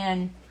stuff.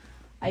 And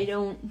I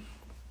don't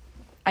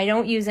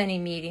use any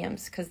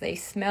mediums because they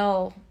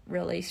smell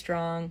really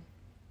strong.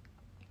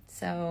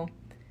 So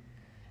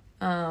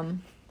I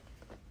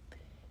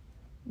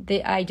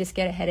just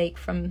get a headache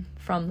from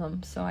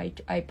them. So I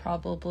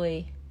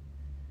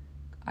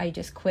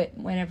just quit.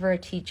 Whenever a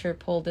teacher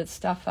pulled its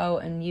stuff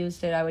out and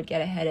used it, I would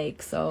get a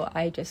headache. So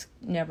I just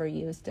never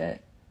used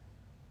it.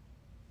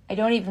 I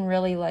don't even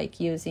really like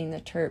using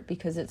the terp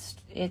because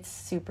it's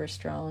super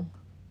strong.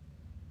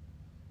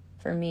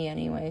 For me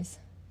anyways.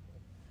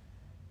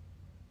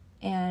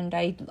 And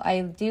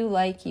I do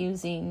like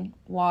using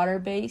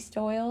water-based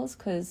oils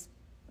because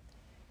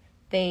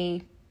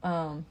you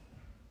don't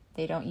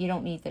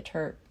need the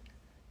terp.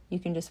 You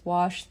can just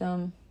wash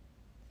them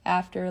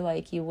after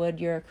like you would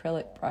your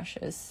acrylic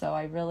brushes. So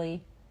I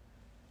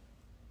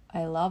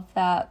love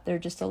that. They're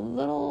just a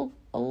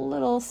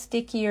little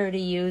stickier to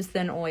use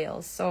than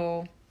oils.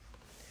 So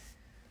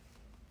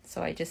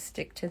I just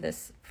stick to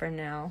this for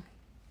now.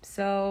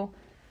 So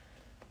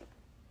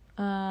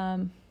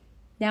now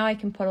I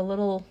can put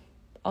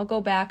I'll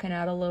go back and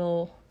add a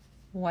little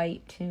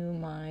white to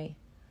my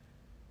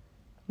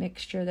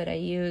mixture that I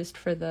used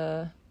for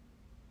the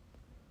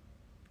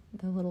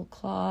little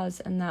claws,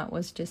 and that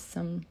was just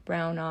some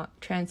brown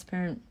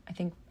transparent. I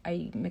think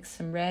I mixed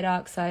some red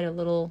oxide, a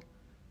little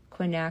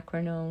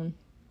quinacridone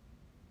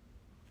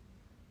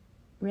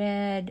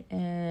red,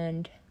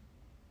 and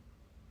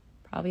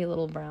probably a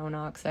little brown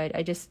oxide.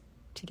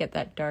 To get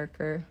that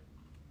darker,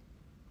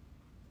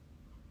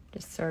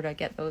 just sort of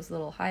get those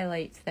little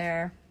highlights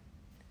there.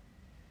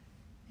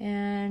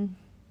 And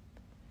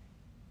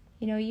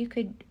you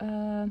could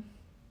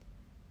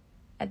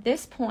at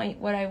this point,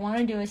 what I want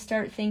to do is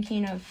start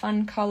thinking of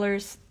fun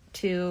colors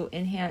to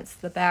enhance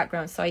the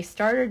background. So I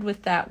started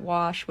with that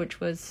wash, which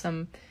was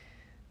some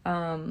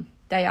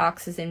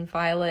dioxazine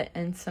violet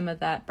and some of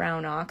that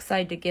brown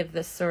oxide to give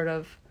this sort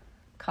of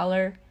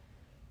color.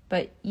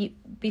 But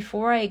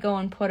before I go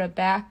and put a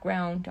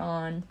background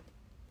on,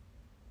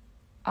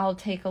 I'll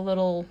take a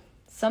little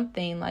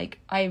something like,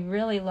 I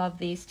really love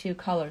these two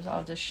colors.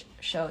 I'll just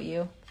show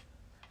you.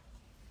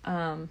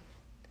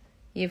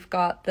 You've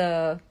got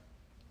the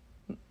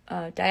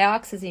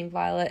dioxazine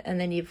violet, and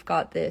then you've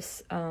got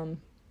this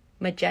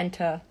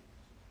magenta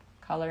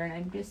color, and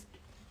I'm just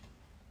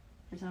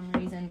for some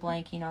reason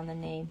blanking on the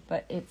name,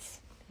 but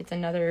it's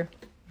another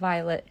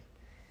violet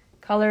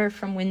color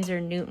from Winsor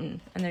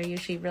Newton, and they're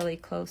usually really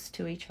close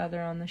to each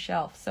other on the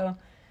shelf. So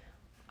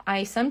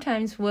I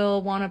sometimes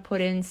will want to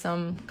put in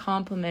some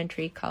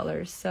complementary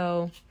colors,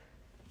 so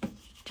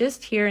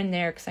just here and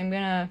there, because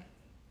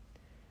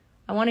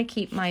I want to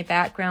keep my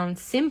background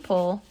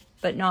simple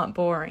but not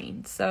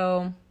boring.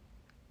 So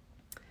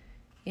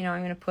I'm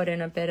going to put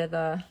in a bit of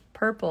the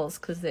purples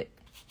because it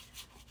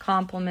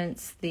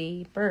complements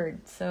the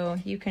bird. So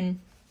you can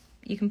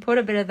put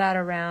a bit of that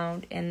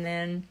around, and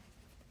then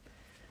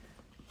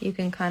you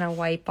can kind of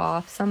wipe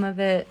off some of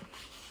it.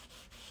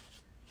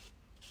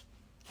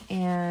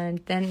 And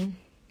then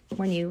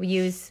when you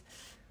use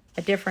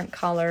a different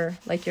color,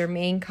 like your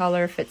main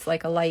color, if it's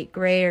like a light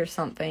gray or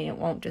something, it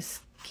won't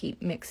just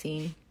keep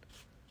mixing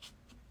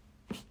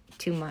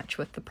too much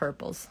with the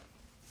purples.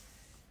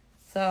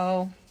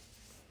 So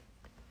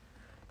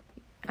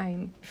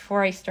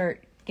before I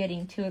start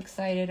getting too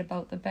excited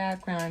about the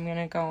background, I'm going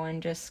to go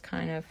and just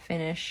kind of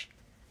finish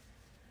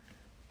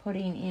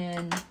putting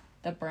in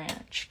the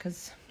branch,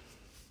 because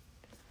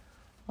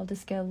I'll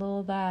just get a little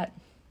of that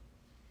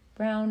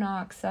brown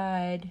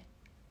oxide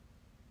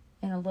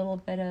and a little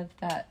bit of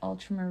that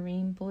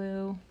ultramarine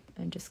blue,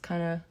 and just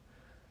kind of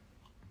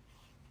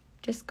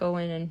just go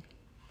in and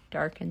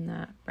darken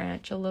that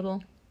branch a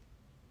little.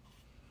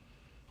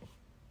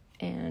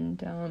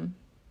 And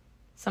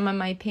some of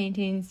my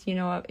paintings, you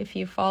know, if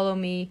you follow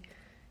me,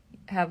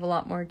 have a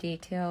lot more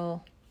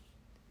detail,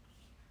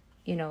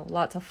 you know,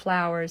 lots of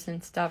flowers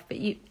and stuff, but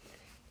you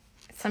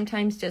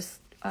sometimes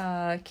just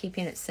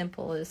keeping it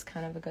simple is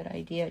kind of a good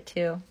idea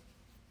too.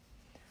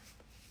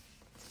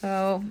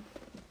 So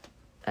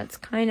that's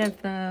kind of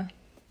the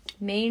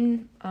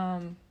main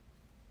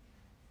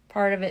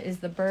part of it, is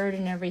the bird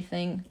and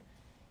everything.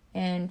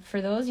 And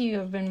for those of you who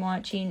have been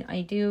watching,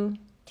 I do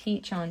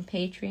teach on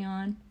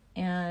Patreon,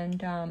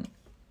 and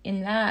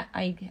in that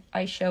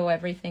I show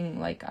everything,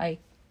 like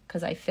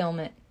because I film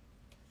it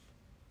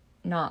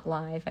not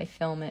live, I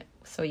film it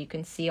so you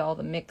can see all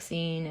the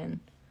mixing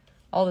and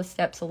all the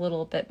steps a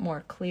little bit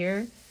more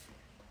clear.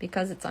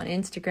 Because it's on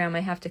Instagram, I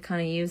have to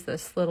kind of use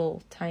this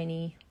little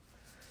tiny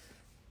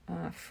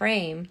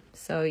frame,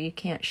 so you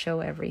can't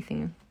show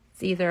everything.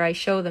 It's either I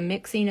show the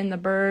mixing in the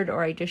bird,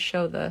 or I just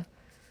show the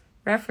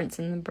reference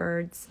in the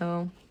bird.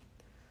 So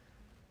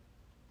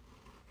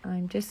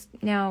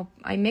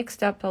I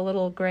mixed up a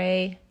little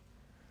gray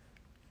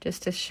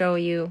just to show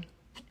you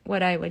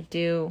what I would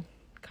do,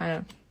 kind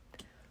of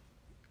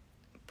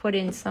put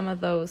in some of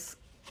those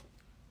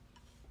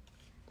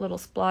little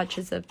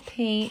splotches of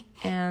paint,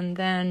 and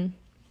then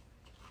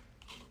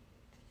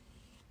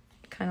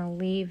kind of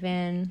leave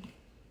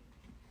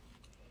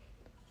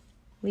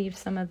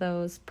some of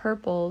those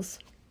purples.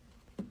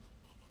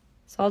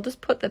 So I'll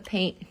just put the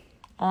paint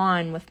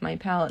on with my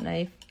palette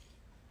knife,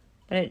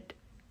 but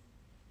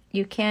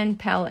you can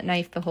palette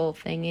knife the whole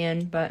thing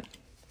in, but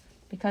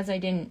because I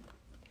didn't,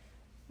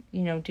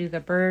 you know, do the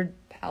bird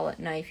palette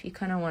knife, you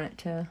kind of want it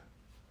to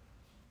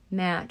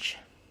match.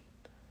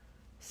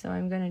 So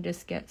I'm going to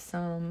just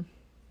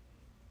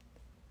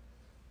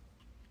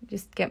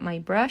get my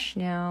brush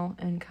now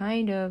and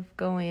kind of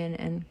go in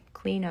and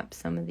clean up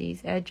some of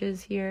these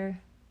edges here.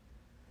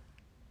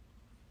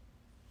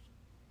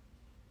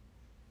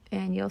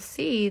 And you'll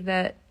see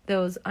that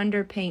those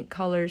underpaint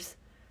colors,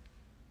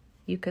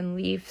 you can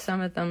leave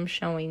some of them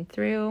showing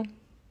through.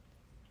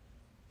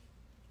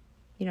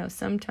 You know,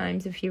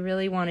 sometimes if you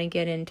really want to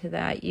get into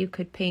that, you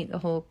could paint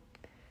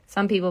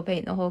some people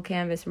paint the whole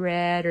canvas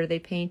red, or they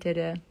painted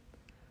a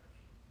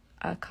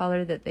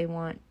color that they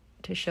want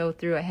to show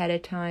through ahead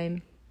of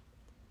time.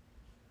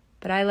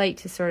 But I like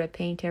to sort of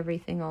paint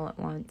everything all at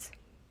once.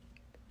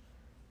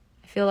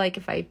 I feel like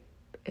if I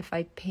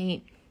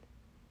paint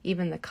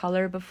even the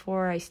color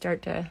before I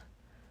start to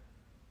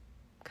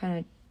kind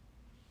of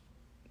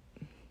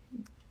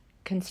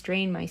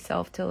constrain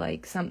myself to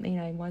like something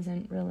I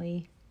wasn't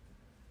really,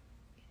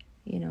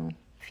 you know,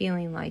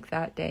 feeling like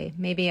that day.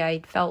 Maybe I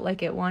felt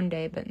like it one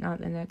day, but not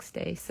the next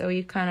day. So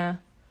you kind of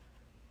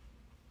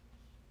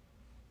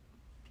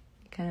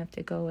have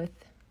to go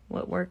with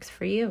what works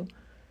for you.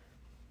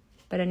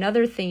 But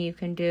another thing you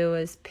can do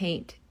is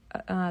paint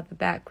the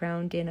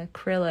background in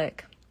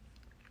acrylic,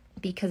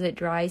 because it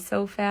dries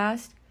so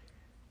fast,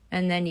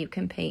 and then you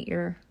can paint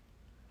your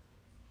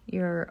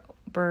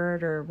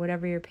bird or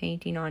whatever you're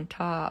painting on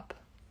top.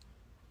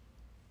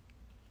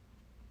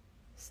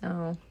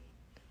 So,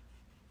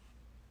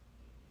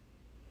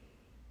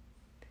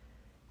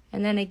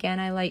 and then again,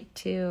 I like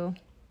to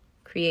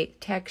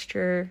create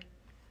texture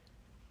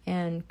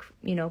and,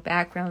 you know,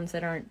 backgrounds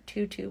that aren't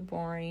too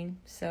boring.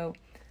 So,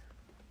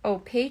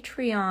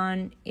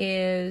 Patreon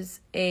it's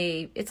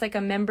like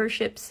a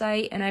membership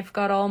site, and I've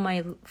got all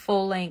my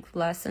full-length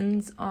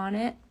lessons on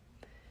it.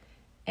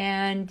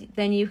 And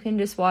then you can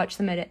just watch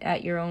them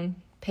at your own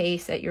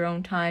pace, at your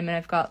own time. And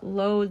I've got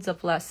loads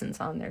of lessons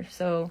on there.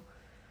 So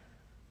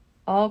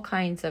all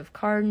kinds of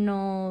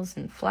cardinals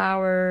and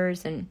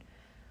flowers and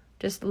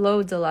just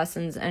loads of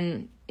lessons.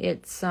 And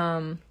it's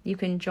you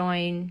can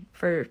join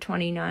for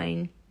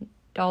 $29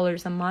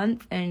 a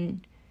month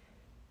and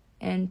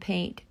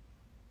paint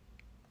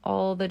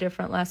all the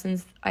different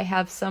lessons. I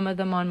have some of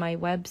them on my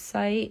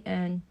website,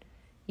 and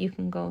you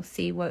can go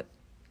see what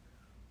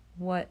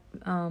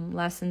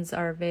lessons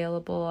are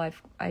available.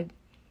 I've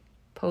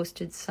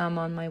posted some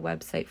on my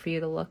website for you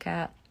to look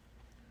at,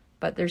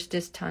 but there's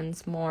just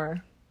tons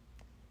more.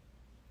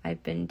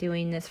 I've been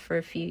doing this for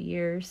a few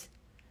years,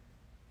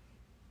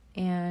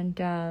 and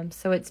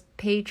so it's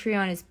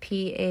Patreon is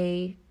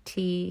Patreon,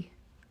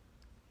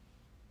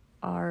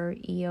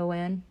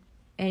 and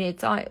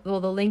it's on. Well,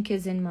 the link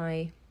is in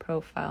my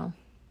profile,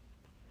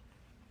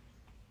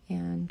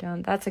 and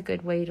that's a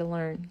good way to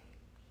learn.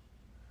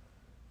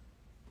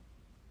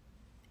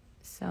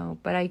 So,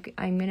 but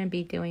I'm going to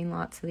be doing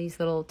lots of these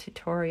little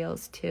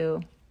tutorials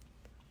too.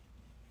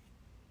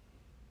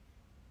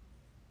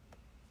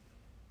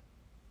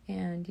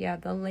 And yeah,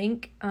 the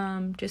link,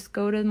 just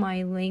go to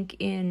my link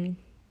in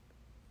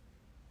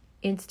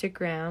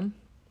Instagram,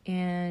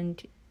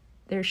 and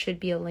there should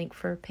be a link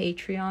for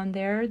Patreon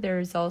there.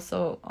 There's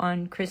also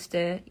on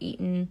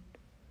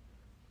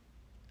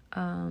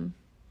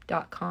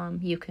KristaEaton.com.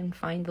 You can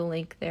find the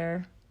link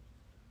there.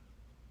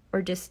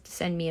 Or just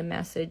send me a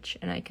message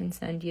and I can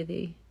send you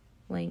the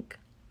link.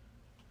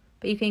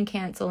 But you can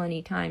cancel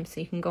anytime, so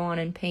you can go on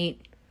and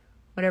paint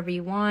whatever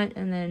you want,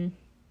 and then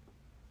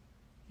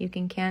you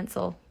can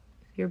cancel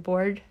you're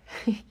bored,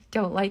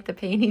 don't like the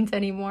paintings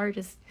anymore,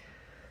 just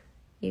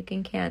you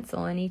can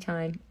cancel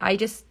anytime. I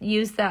just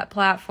use that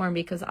platform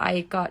because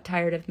I got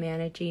tired of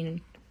managing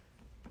and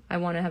I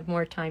want to have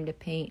more time to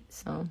paint.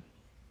 So,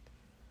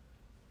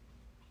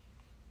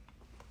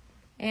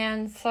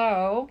 and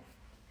so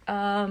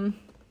now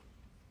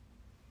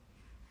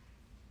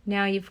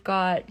you've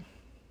got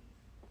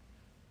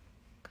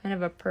kind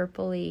of a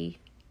purpley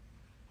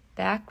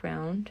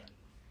background,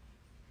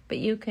 but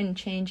you can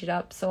change it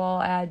up. So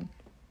I'll add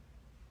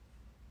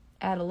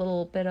a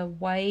little bit of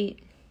white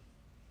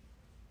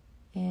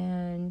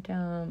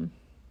and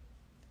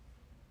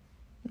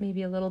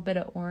maybe a little bit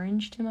of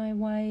orange to my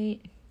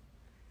white,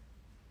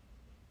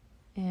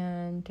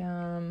 and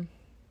kind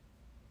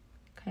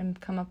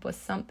of come up with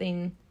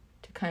something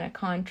to kind of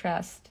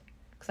contrast,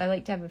 because I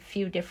like to have a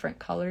few different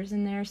colors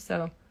in there.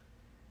 So,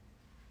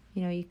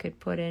 you know, you could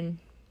put in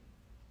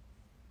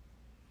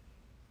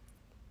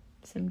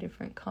some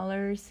different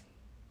colors.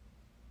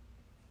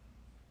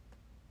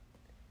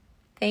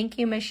 Thank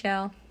you,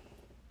 Michelle.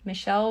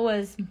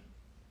 Michelle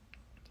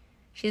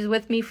she's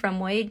with me from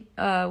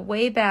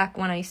way back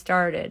when I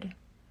started.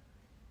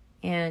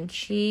 And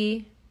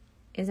she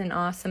is an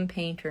awesome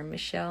painter.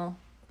 Michelle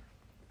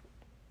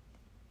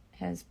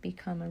has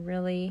become a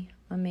really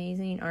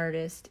amazing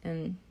artist,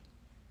 and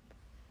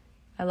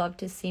I love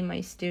to see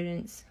my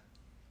students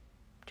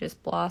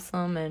just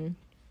blossom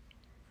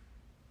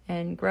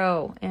and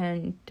grow.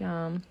 And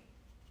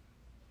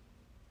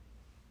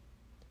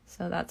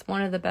so that's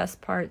one of the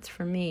best parts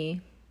for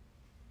me.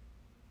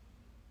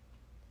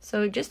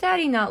 So just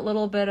adding a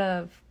little bit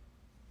of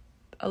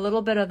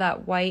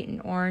that white and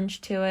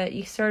orange to it,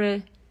 you sort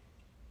of,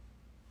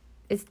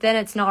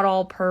 it's not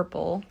all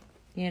purple,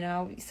 you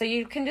know. So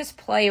you can just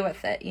play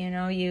with it, you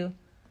know. You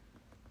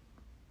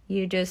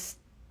just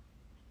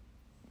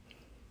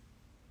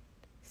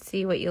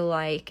see what you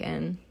like,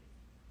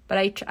 but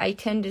I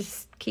tend to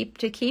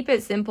keep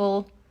it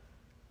simple.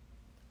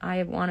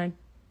 I want to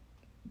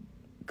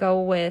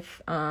go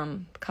with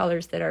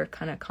colors that are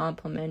kind of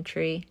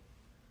complementary,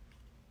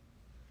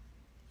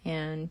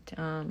 and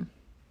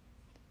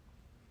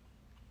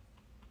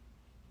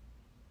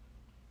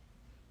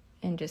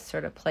just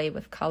sort of play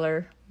with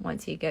color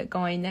once you get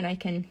going. Then I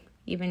can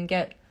even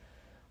get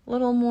a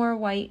little more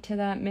white to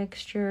that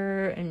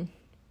mixture, and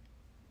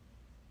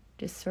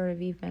just sort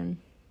of even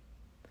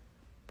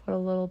put a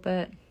little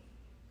bit,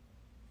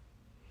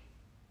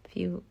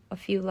 a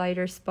few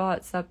lighter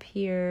spots up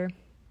here.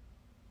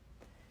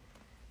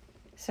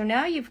 So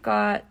now you've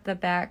got the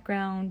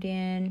background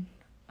in.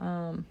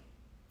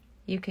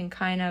 You can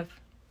kind of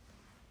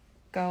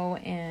go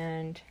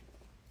and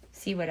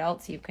see what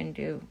else you can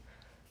do.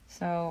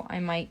 So I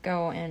might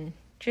go and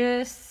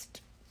I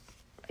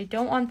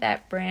don't want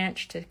that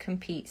branch to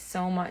compete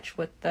so much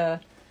with the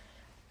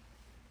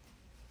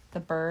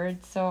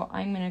bird. So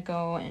I'm going to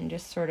go and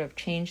just sort of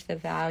change the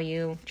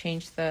value,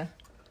 change the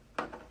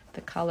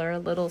color a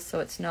little, so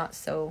it's not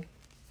so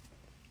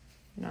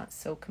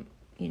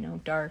you know,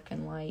 dark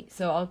and light.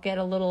 So I'll get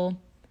a little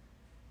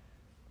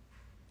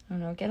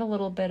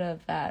bit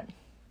of that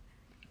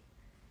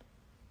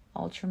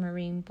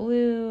ultramarine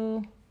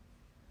blue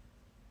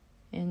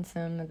and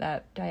some of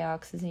that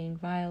dioxazine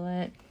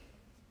violet.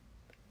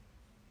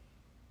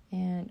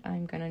 And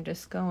I'm going to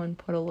just go and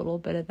put a little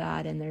bit of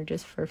that in there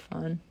just for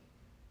fun.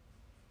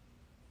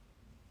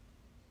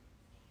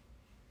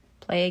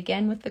 Play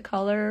again with the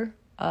color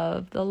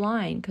of the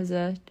line, because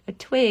a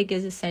twig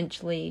is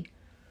essentially,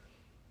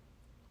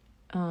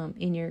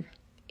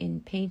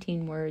 in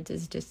painting words,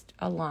 is just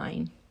a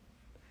line.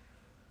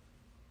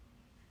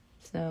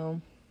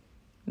 So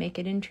make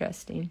it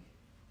interesting.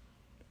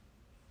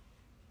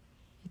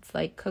 It's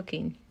like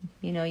cooking,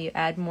 you know, you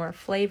add more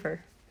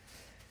flavor,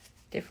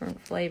 different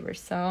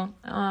flavors. So,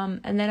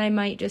 and then I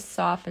might just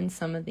soften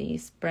some of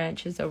these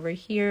branches over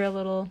here a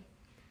little,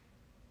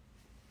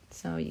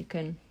 so you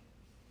can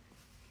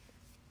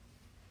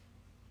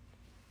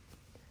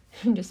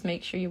just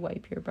make sure you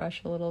wipe your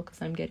brush a little,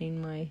 because I'm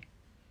getting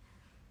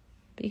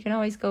but you can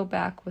always go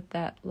back with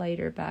that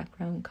lighter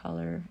background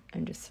color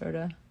and just sort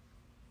of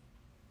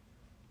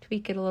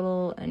tweak it a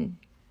little and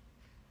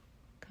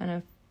kind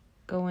of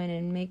go in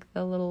and make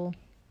the little,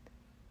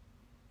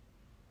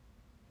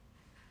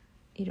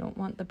 you don't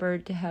want the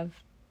bird to have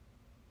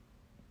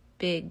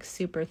big,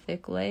 super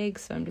thick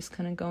legs, so I'm just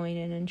kind of going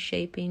in and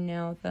shaping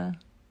now the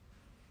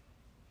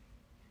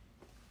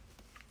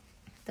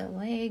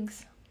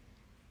legs.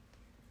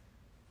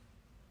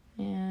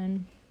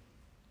 And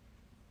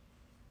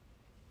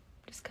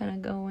just kind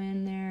of go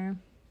in there.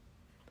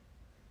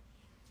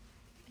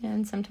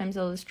 And sometimes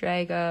I'll just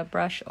drag a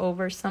brush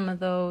over some of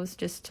those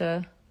just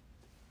to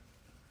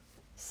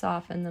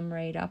soften them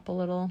right up a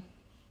little.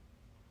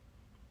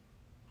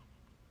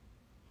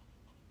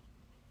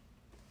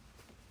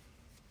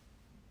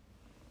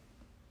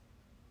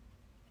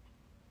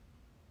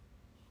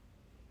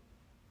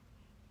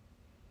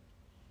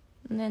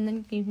 And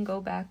then you can go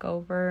back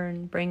over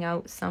and bring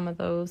out some of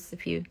those.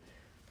 If you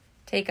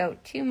take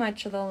out too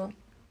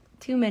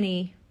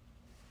many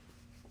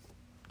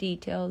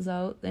details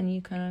out, then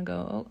you kind of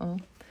go, oh.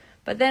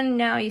 But then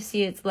now you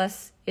see it's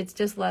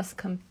just less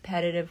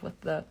competitive with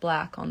the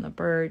black on the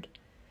bird.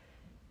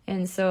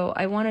 And so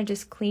I want to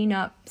just clean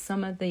up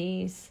some of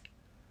these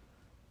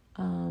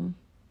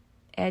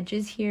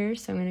edges here.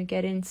 So I'm going to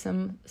get in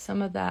some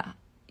of that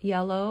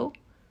yellow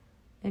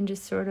and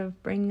just sort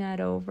of bring that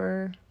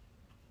over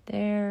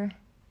there.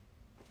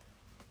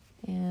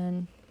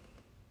 And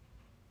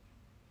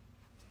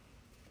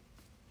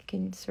you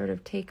can sort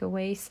of take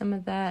away some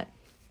of that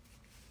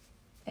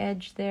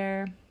edge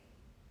there.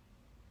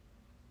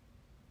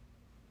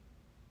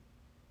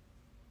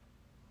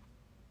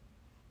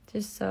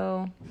 Just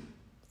so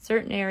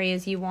certain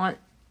areas you want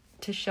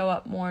to show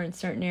up more, in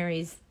certain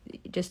areas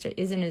just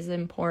isn't as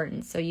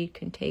important, so you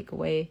can take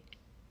away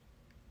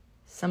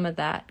some of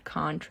that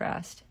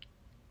contrast.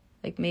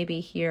 Like maybe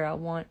here I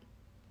want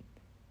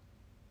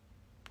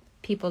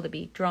people to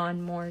be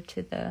drawn more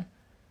to the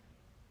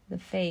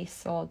face,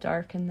 so I'll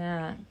darken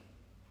that.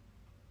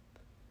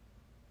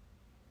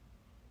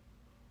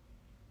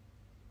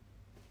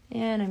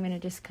 And I'm going to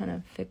just kind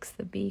of fix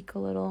the beak a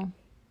little.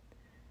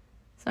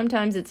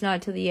 Sometimes it's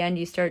not till the end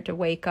you start to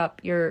wake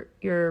up,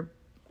 your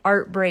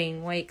art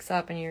brain wakes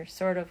up and you're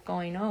sort of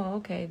going, oh,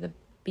 okay, the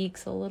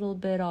beak's a little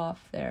bit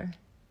off there.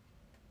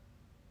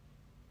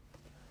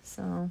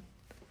 So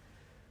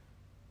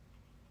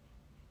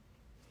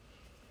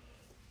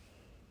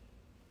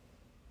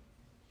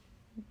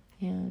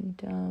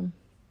and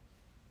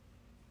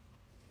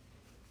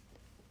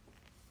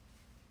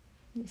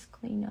just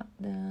clean up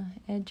the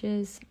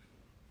edges,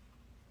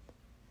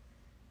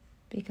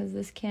 because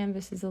this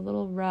canvas is a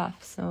little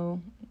rough,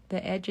 so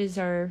the edges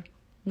are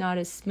not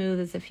as smooth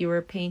as if you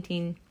were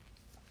painting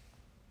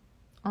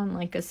on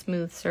like a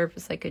smooth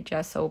surface, like a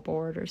gesso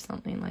board or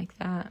something like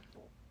that.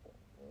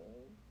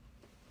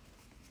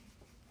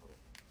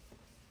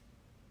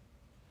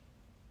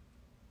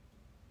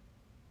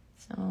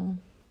 So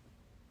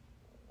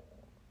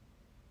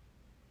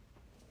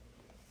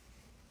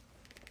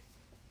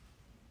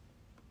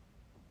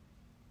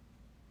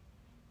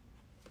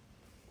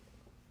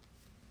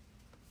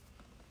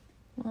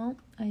well,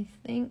 I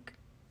think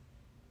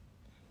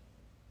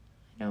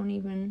I don't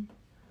even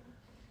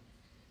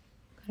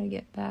gotta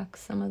get back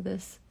some of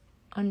this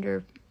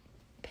under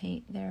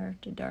paint there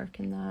to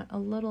darken that a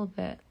little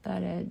bit,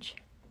 that edge.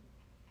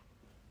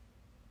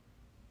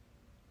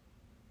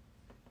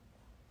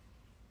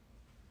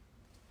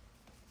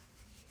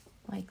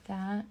 Like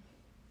that.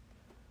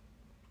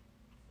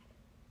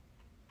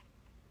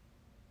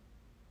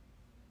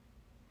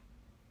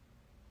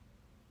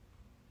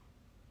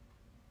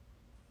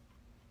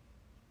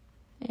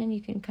 And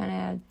you can kind of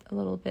add a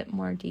little bit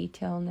more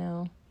detail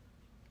now.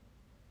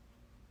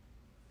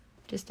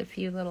 Just a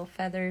few little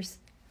feathers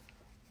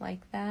like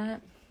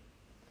that.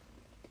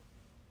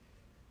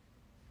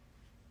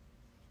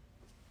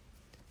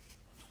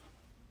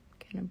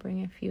 Kind of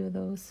bring a few of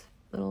those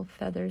little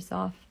feathers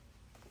off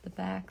the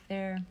back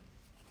there.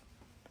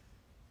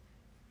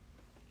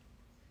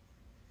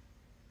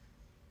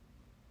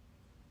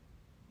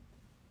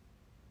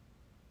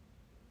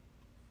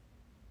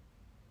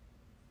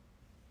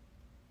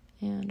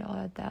 And I'll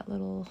add that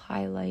little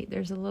highlight.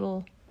 There's a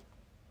little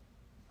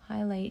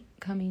highlight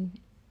coming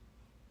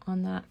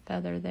on that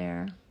feather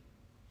there.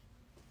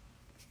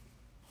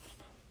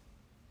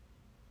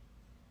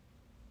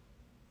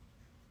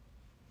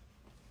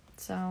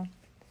 So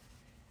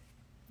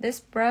this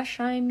brush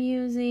I'm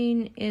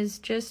using is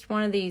just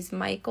one of these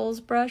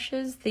Michaels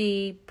brushes,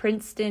 the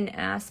Princeton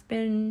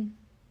Aspen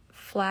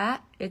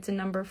Flat. It's a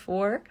number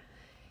 4.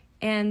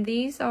 And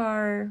these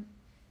are,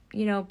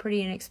 you know,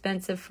 pretty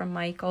inexpensive from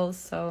Michaels,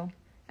 so,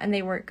 and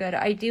they work good.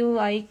 I do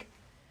like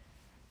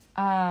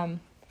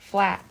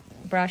flat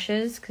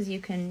brushes because you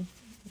can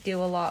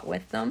do a lot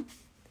with them.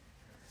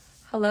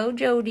 Hello,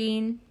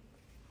 Jodine.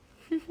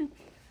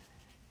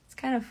 It's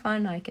kind of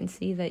fun. I can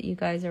see that you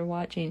guys are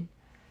watching.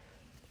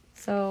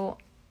 So,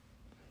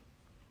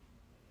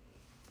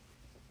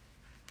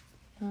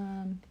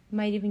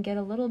 might even get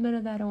a little bit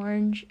of that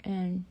orange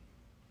and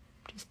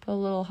just put a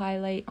little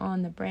highlight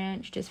on the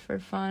branch just for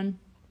fun.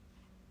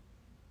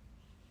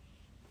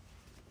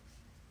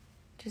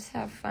 Just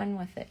have fun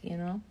with it, you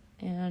know,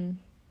 and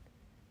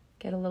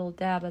get a little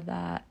dab of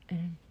that,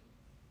 and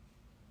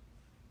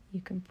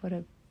you can put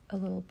a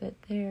little bit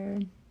there.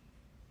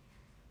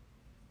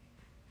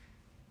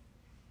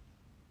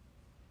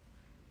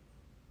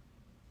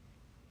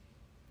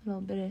 A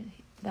little bit of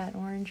that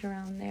orange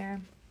around there.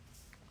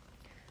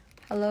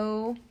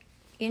 Hello,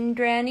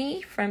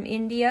 Indrani from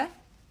India.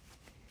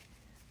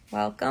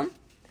 Welcome.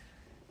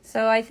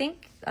 So I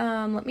think,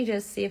 let me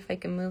just see if I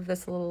can move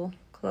this a little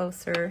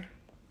closer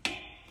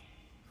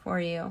for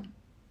you.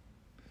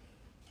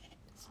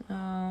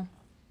 So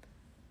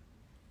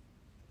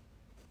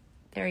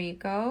there you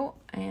go.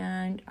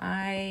 And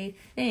I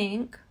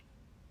think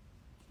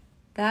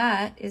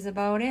that is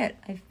about it.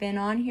 I've been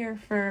on here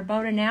for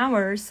about an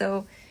hour,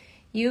 so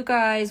you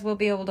guys will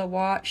be able to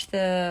watch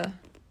the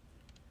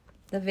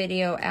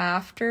video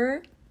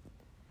after.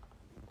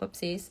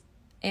 Whoopsies.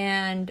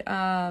 And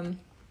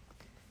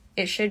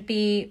it should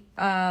be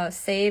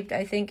saved.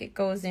 I think it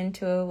goes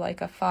into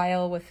like a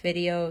file with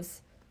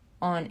videos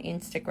on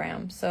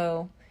Instagram.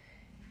 So,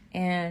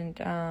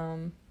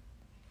 and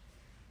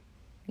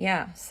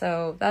yeah,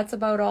 so that's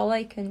about all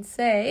I can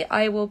say.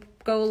 I will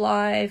go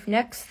live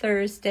next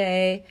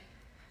Thursday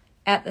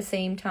at the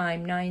same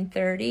time,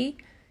 9:30,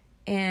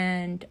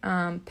 and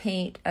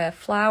paint a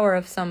flower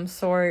of some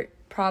sort,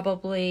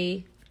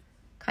 probably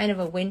kind of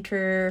a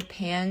winter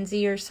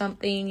pansy or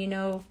something, you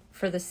know,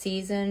 for the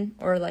season,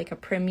 or like a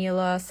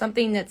primula,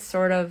 something that's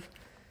sort of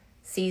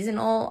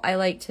seasonal. I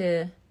like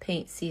to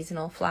paint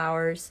seasonal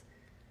flowers.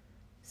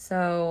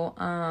 So,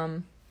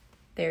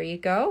 there you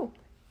go.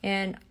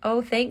 And,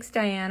 oh, thanks,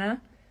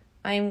 Diana.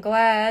 I'm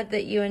glad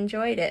that you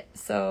enjoyed it.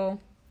 So,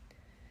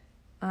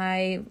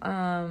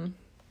 yeah,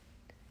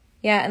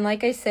 and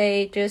like I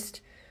say,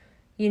 just,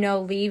 you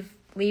know, leave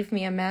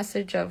me a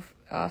message of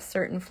a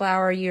certain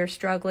flower you're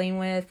struggling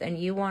with and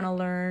you want to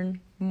learn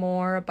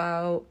more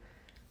about.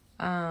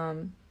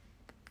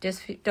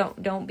 Just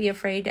don't be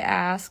afraid to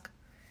ask,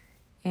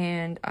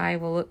 and I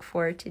will look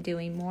forward to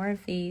doing more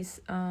of these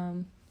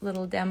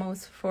little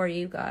demos for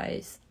you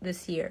guys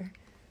this year.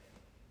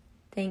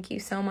 Thank you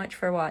so much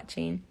for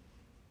watching.